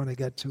really don't want to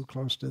get too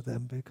close to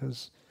them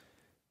because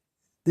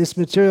this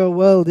material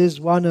world is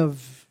one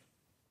of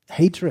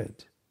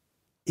hatred.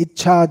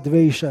 Ichcha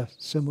dvesha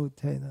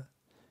samutena.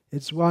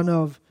 It's one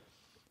of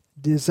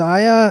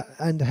desire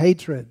and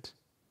hatred.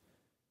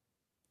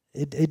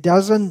 It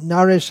doesn't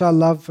nourish our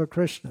love for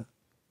Krishna.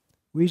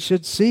 We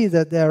should see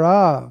that there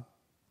are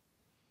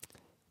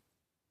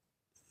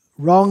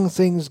wrong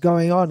things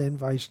going on in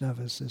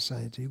Vaishnava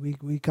society.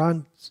 We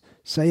can't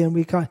say, and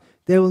we can't.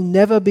 There will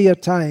never be a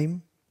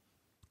time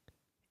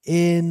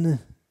in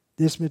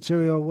this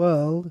material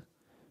world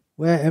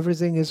where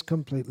everything is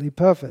completely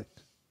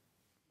perfect.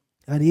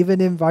 And even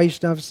in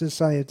Vaishnava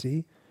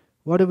society,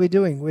 what are we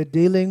doing? We're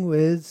dealing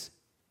with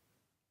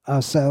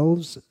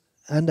ourselves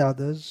and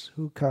others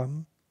who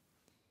come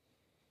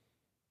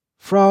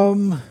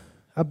from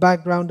a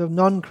background of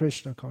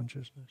non-Krishna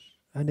consciousness.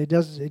 And it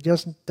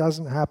just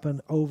doesn't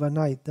happen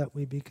overnight that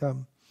we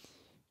become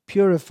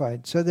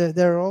purified. So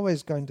there are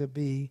always going to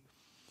be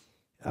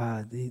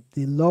the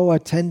lower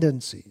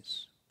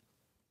tendencies.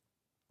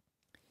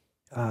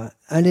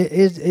 And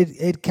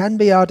it can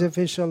be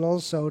artificial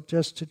also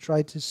just to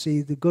try to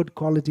see the good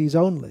qualities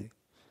only.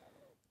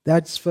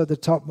 That's for the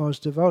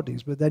topmost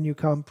devotees, but then you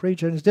can't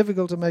preach, and it's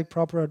difficult to make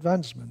proper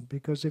advancement,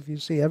 because if you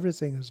see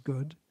everything as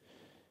good,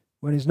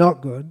 when it's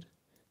not good,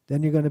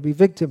 then you're going to be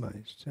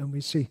victimized. And we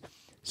see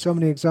so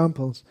many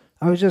examples.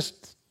 I was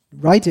just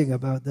writing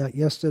about that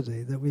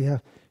yesterday, that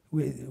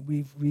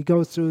we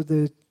go through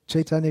the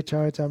Chaitanya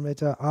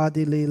Charitamrita,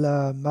 Adi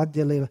Lila,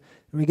 Madhya Lila,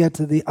 and we get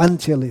to the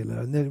Antya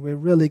Lila, and then we're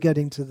really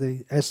getting to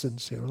the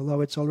essence here.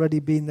 Although it's already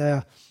been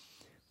there,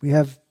 we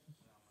have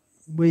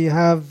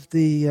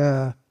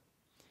the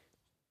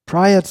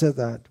prior to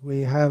that,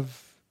 we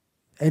have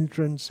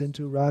entrance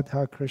into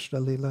Radha Krishna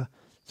Lila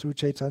through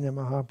Chaitanya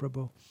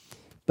Mahaprabhu.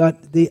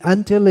 But the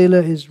Antya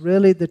Lila is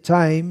really the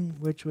time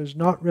which was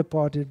not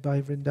reported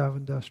by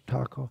Vrindavan Das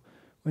Thakur,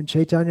 when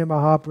Chaitanya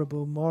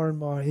Mahaprabhu, more and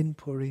more in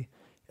Puri,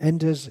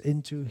 enters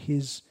into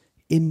his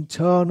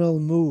internal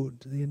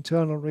mood, the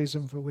internal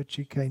reason for which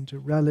he came, to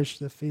relish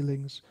the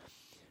feelings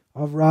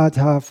of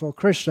Radha for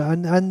Krishna.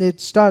 And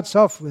it starts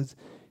off with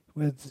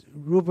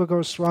Rupa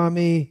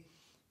Goswami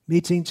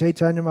meeting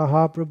Chaitanya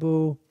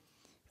Mahaprabhu,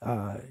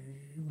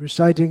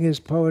 reciting his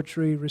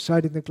poetry,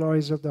 reciting the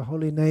glories of the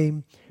holy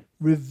name,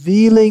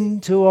 revealing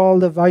to all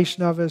the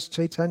Vaishnavas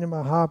Chaitanya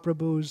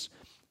Mahaprabhu's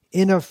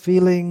inner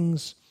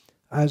feelings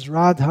as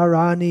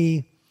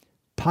Radharani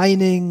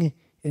pining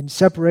in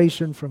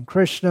separation from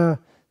Krishna.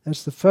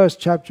 That's the first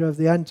chapter of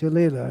the Antya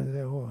Lila.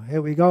 Oh,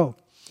 here we go.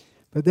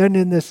 But then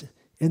in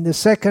the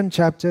second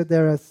chapter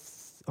there are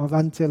of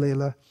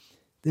Antilila,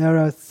 there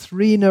are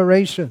 3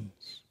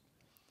 narrations.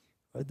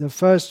 The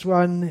first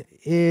one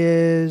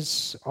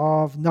is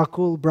of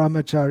Nakul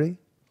Brahmachari,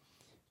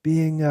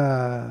 being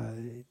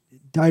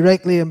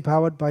directly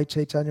empowered by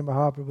Chaitanya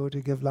Mahaprabhu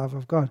to give love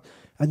of God.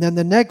 And then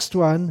the next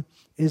one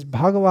is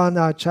Bhagavan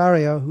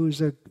Acharya,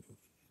 who's a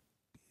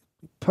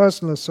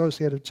personal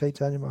associate of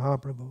Chaitanya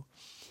Mahaprabhu,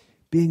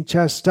 being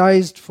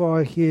chastised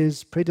for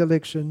his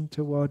predilection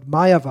toward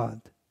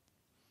Mayavad,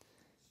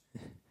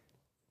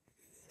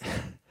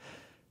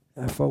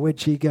 for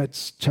which he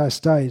gets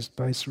chastised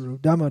by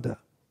Swarup Damodar.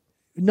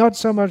 Not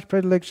so much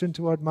predilection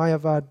toward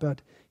Mayavad,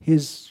 but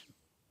his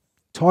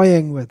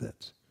toying with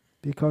it,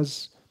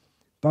 because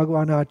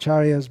Bhagavan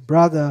Acharya's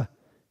brother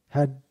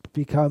had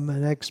become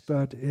an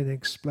expert in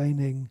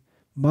explaining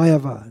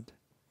Mayavad.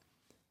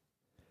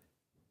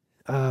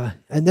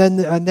 And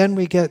then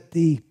we get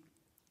the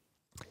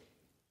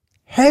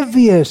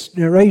heaviest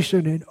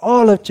narration in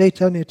all of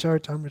Chaitanya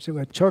Charitamrita,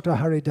 where Chota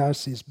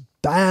Haridas is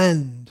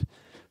banned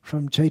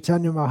from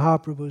Chaitanya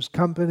Mahaprabhu's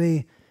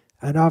company,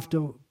 and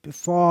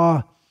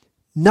before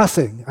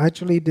nothing,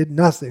 actually did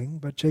nothing,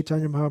 but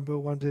Chaitanya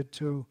Mahaprabhu wanted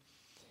to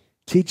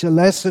teach a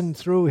lesson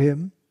through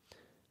him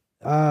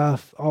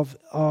of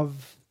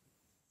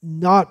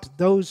not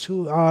those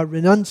who are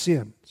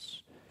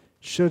renunciants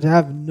should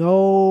have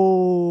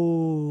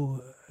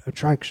no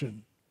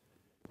attraction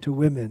to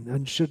women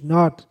and should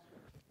not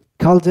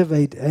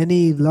cultivate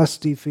any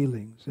lusty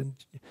feelings. And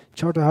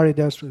Chota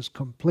Haridas was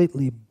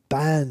completely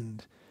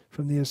banned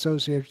from the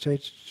association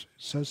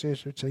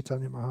of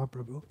Chaitanya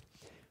Mahaprabhu,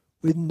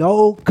 with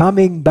no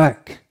coming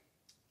back.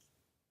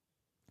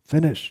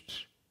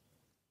 Finished.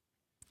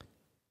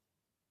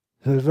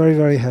 So it's very,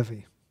 very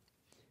heavy.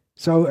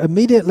 So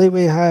immediately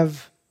we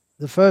have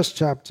the first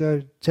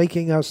chapter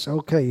taking us,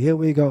 okay, here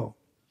we go.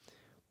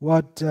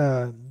 What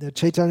the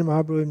Chaitanya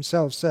Mahaprabhu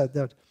himself said,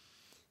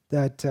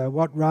 that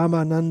what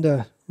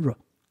Ramananda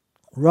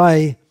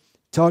Rai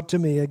taught to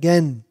me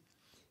again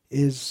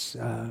is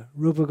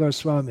Rupa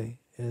Goswami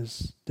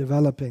is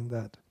developing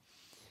that.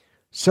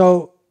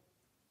 So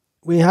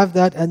we have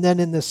that, and then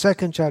in the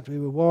second chapter we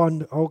were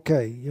warned,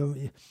 okay,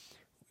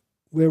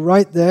 we're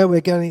right there, we're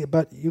getting,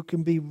 but you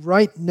can be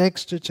right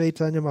next to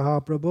Chaitanya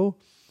Mahaprabhu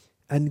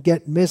and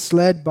get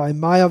misled by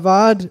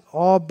Mayavad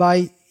or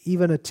by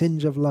even a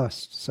tinge of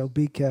lust. So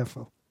be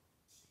careful.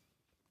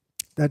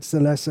 That's the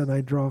lesson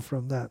I draw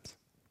from that.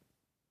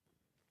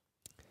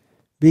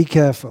 Be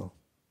careful.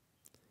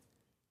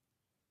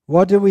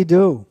 What do we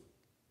do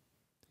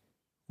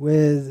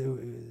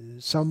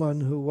with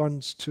someone who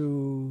wants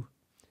to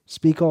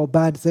speak all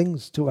bad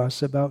things to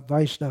us about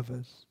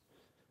Vaishnavas,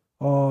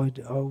 or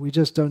we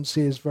just don't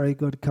see as very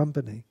good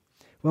company?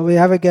 Well, we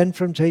have again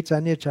from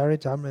Chaitanya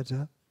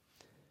Charitamrita,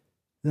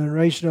 the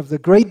narration of the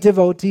great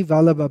devotee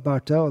Vallabha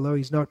Bhatta, although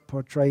he's not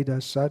portrayed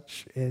as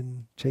such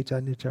in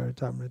Chaitanya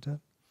Charitamrita,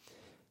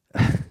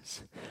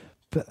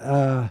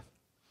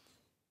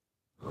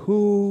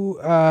 who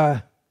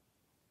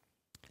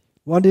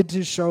wanted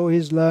to show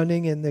his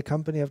learning in the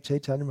company of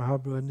Chaitanya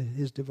Mahaprabhu and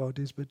his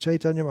devotees, but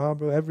Chaitanya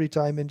Mahaprabhu every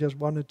time in just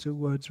 1 or 2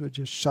 words would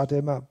just shut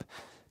him up.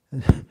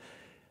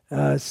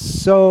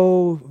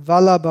 So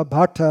Vallabha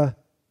Bhatta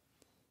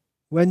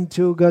went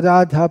to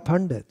Gadadhar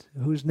Pandit,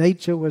 whose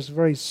nature was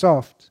very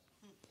soft.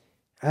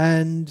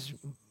 And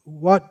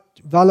what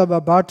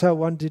Vallabha Bhatta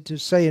wanted to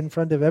say in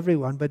front of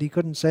everyone, but he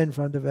couldn't say in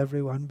front of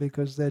everyone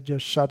because they'd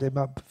just shut him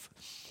up,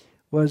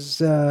 was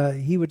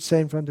he would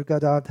say in front of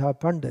Gadadhar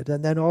Pandit.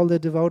 And then all the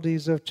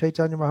devotees of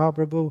Chaitanya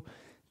Mahaprabhu,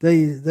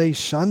 they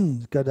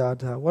shunned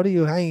Gadadhar. What are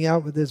you hanging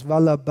out with this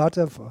Vallabha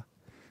Bhatta for?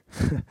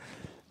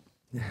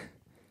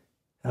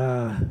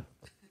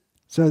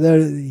 So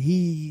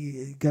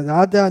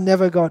Gadadhar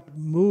never got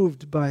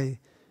moved by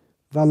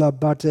Vallabha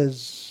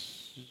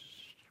Bhatta's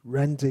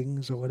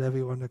rantings or whatever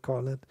you want to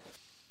call it.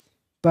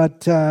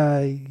 But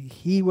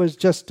he was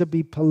just to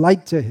be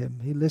polite to him.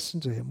 He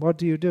listened to him. What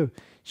do you do?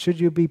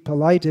 Should you be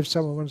polite if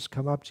someone wants to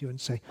come up to you and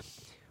say,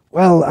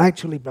 well,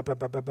 actually, blah, blah,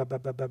 blah, blah, blah, blah,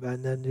 blah, blah,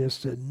 and then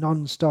just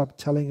non-stop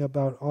telling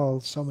about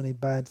so many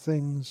bad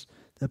things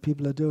that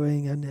people are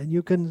doing, and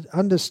you can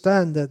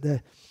understand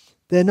that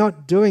they're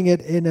not doing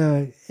it in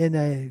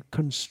a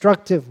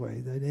constructive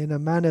way, in a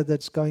manner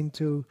that's going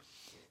to,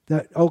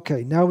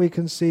 okay, now we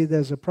can see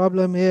there's a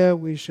problem here,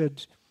 we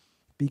should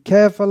be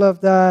careful of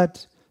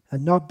that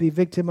and not be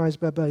victimized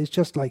by that. It's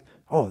just like,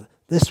 oh,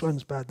 this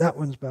one's bad, that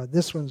one's bad,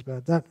 this one's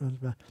bad, that one's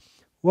bad.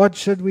 What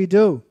should we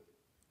do?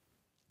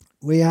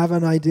 We have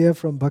an idea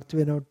from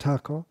Bhaktivinoda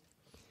Thakur,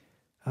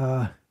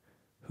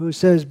 who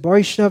says,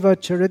 Vaishnava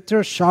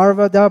Charitra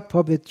Sharvada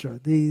Pavitra.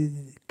 The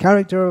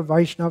character of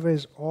Vaishnava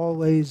is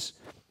always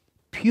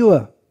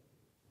pure.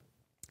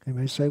 You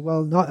may say,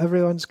 well, not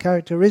everyone's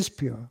character is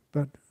pure,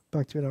 but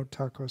Bhaktivinoda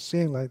Thakur is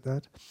saying like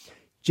that.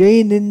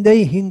 Jai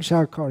Ninde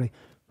Hingsha Kari.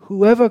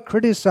 Whoever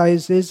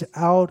criticizes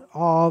out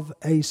of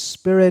a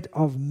spirit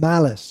of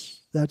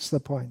malice, that's the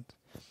point.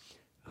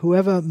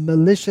 Whoever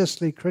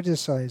maliciously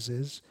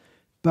criticizes,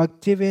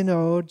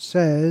 Bhaktivinoda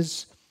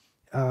says,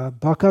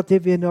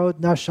 Bhaktivinoda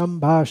na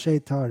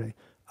shambhashe tare.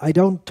 I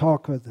don't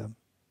talk with them.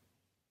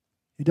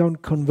 We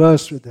don't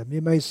converse with them. You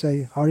may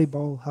say,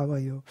 Haribol, how are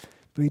you?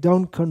 But we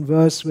don't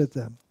converse with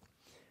them.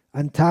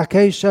 And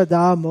Takesha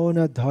da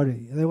mona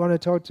dhari. They want to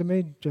talk to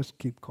me, just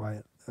keep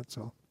quiet. That's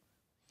all.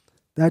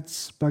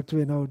 That's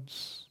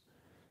Bhaktivinoda's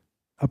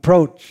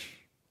approach.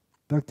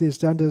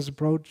 Bhaktisiddhanta's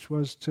approach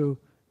was to,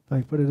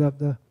 I put it up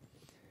there,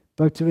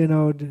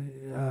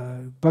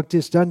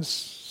 Bhaktisiddhanta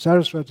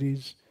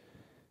Saraswati's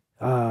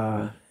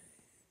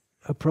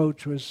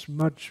approach was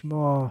much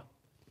more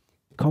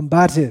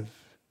combative.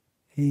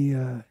 He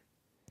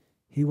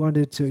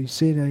wanted to, you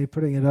see now you're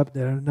putting it up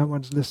there, no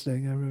one's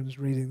listening, everyone's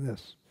reading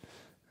this.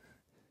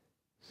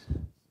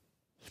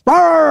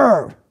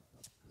 Spar!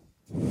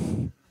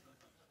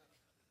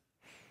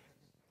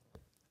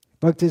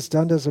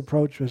 Bhaktisiddhanta's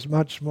approach was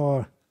much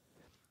more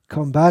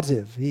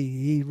combative.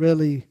 He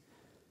really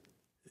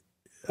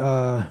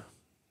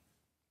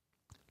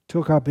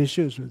took up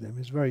issues with him.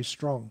 He's very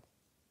strong.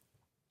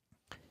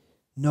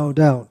 No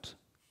doubt.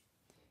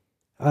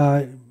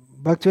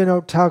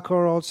 Bhaktivinoda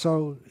Thakur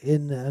also,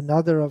 in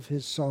another of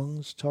his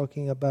songs,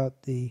 talking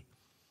about the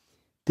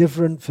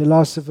different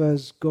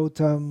philosophers,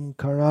 Gautam,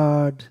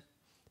 Karad,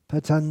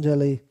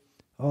 Patanjali,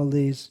 all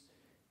these,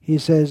 he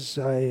says,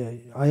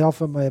 I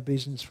offer my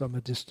obeisance from a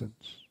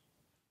distance.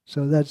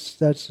 So that's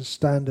a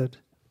standard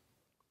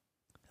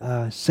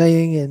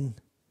saying in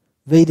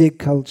Vedic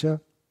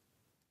culture,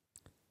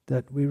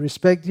 that we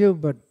respect you,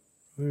 but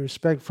we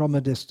respect from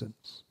a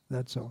distance.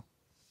 That's all.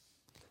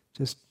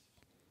 Just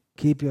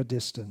keep your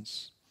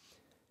distance.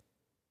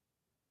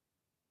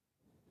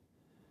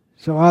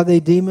 So are they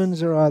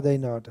demons or are they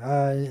not?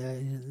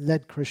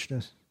 Let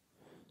Krishna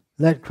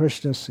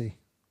see.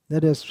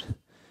 Let us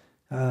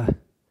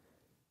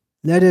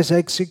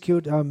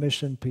execute our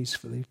mission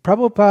peacefully.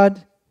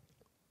 Prabhupada,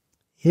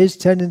 his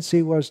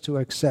tendency was to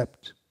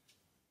accept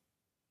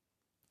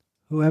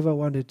whoever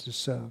wanted to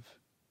serve.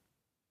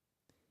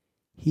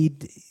 He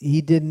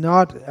did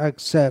not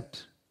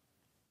accept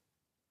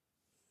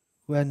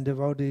when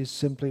devotees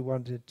simply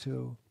wanted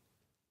to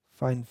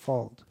find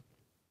fault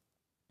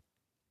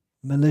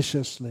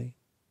maliciously.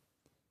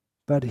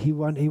 But he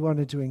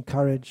wanted to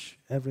encourage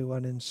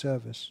everyone in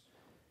service.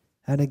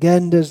 And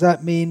again, does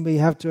that mean we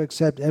have to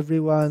accept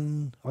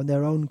everyone on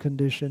their own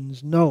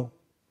conditions? No.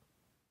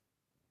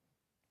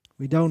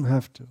 We don't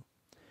have to.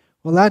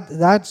 Well,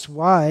 that's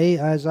why,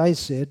 as I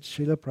said,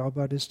 Srila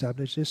Prabhupada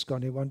established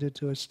ISKCON. He wanted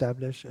to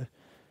establish a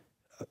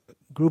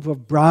group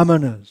of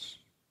brahmanas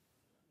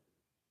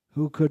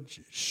who could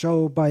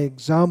show by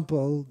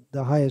example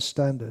the highest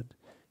standard.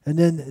 And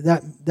then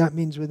that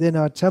means within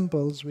our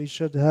temples we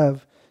should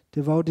have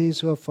devotees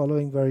who are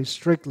following very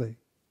strictly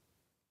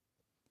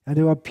and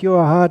who are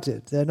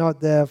pure-hearted. They're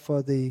not there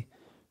for to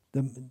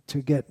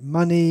get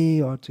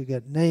money or to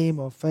get name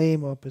or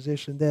fame or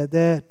position. They're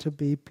there to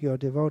be pure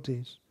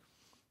devotees.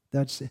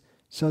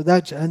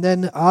 And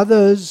then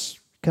others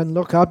can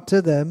look up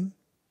to them,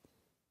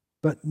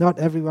 but not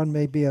everyone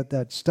may be at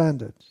that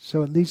standard.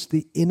 So at least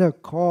the inner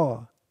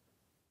core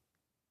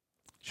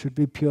should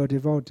be pure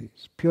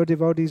devotees. Pure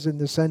devotees in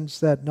the sense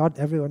that not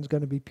everyone's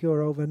going to be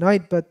pure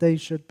overnight, but they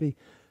should be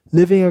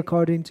living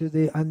according to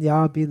the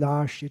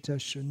anyabhilashita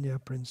shunya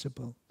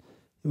principle.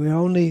 We're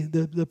only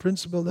the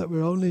principle that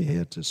we're only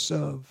here to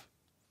serve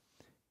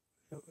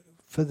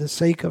for the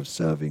sake of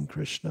serving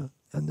Krishna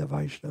and the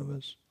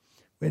Vaishnavas.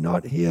 We're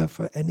not here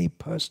for any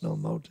personal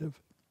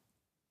motive.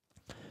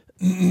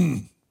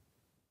 So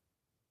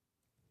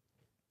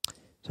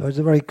it's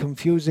a very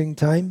confusing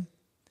time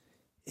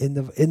in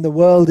the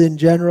world in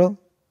general,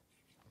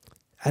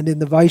 and in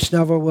the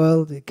Vaishnava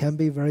world it can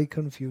be very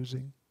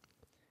confusing,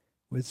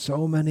 with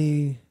so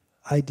many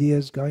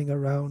ideas going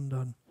around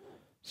on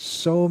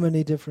so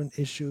many different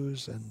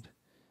issues and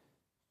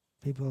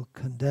people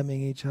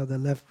condemning each other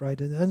left, right,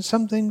 and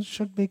some things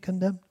should be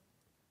condemned.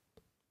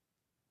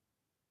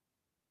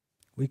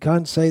 We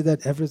can't say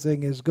that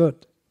everything is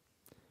good,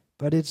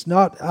 but it's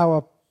not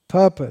our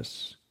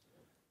purpose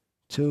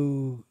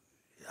to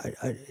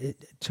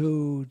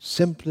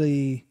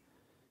simply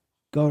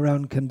go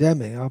around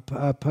condemning.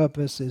 Our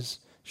purpose is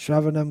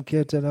Shravanam,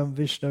 Kirtanam,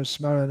 Vishnu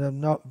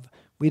Smaranam.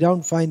 We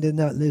don't find in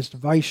that list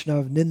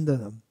Vaishnav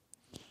Nindanam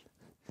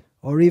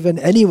or even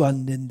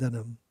anyone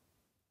Nindanam.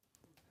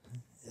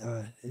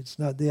 It's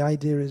not. The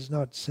idea is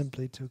not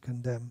simply to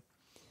condemn.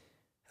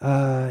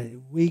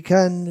 We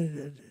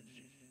can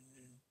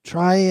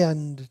try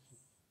and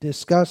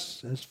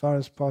discuss as far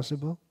as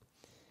possible.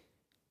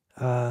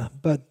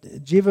 But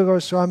Jiva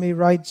Goswami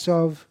writes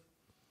of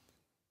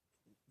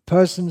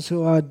persons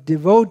who are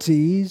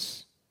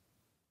devotees,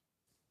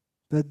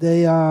 but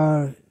they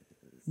are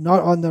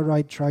not on the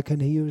right track,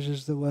 and he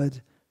uses the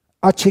word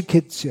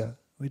achikitsya,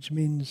 which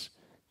means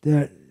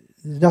there's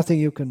nothing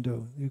you can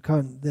do. You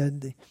can't.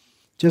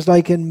 Just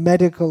like in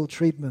medical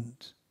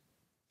treatment,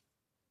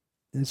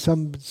 there's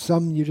some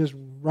you just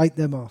write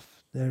them off.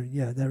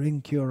 They're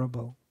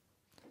incurable.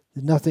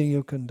 There's nothing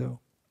you can do.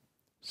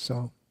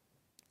 So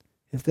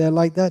if they're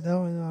like that,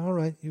 all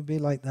right, you be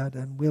like that,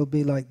 and we'll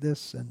be like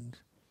this, and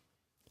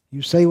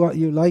you say what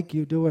you like,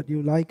 you do what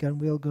you like, and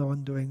we'll go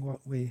on doing what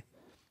we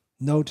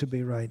know to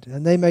be right.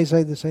 And they may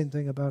say the same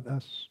thing about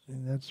us.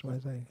 And that's why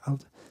the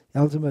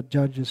ultimate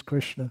judge is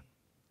Krishna.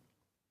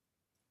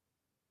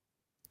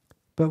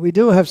 But we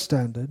do have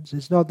standards.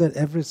 It's not that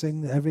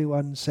everything that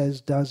everyone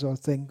says, does or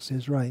thinks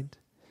is right.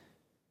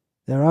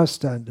 There are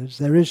standards.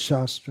 There is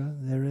Shastra.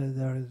 There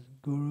is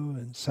Guru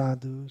and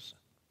Sadhus.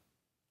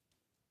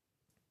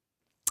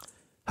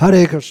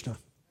 Hare Krishna.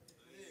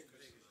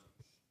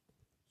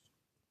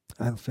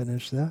 I'll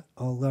finish that.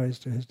 All glories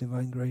to His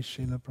Divine Grace,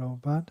 Srila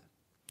Prabhupada.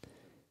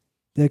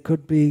 There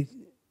could be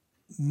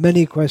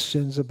many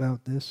questions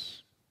about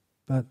this,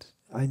 but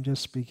I'm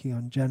just speaking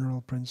on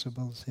general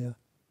principles here.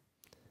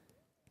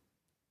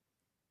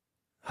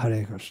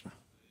 Hare Krishna.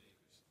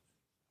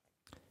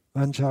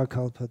 Vancha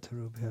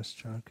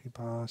kalpatarubhyascha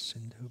kripa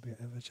sindhubhya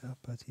evacha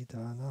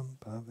patitanam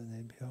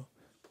pavanebhyo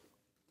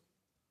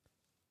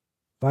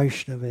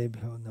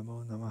Vaishnavebhyo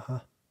namo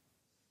namaha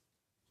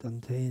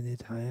Dante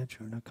nitaya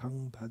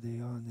churnakang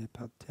padeyo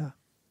nipatya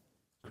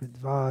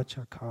Kridva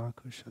chakha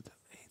kushatam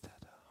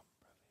etadam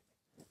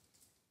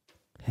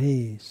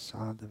Hey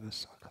sadhava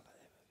sakala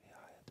eva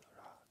vihaya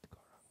durat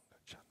goranga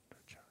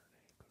chandra charne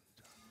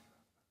gurujana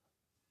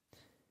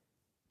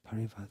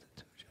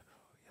Parivadatu jano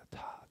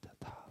yatha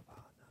tatha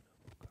vananam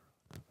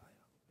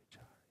karotavayam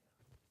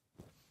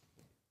vicharya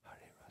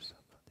Hari rasa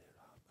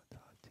madhira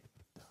madhati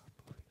madha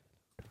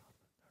bhuvidam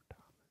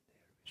nardama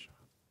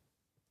nirvisham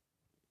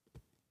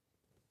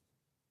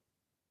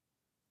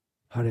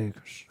Hare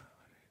Krishna.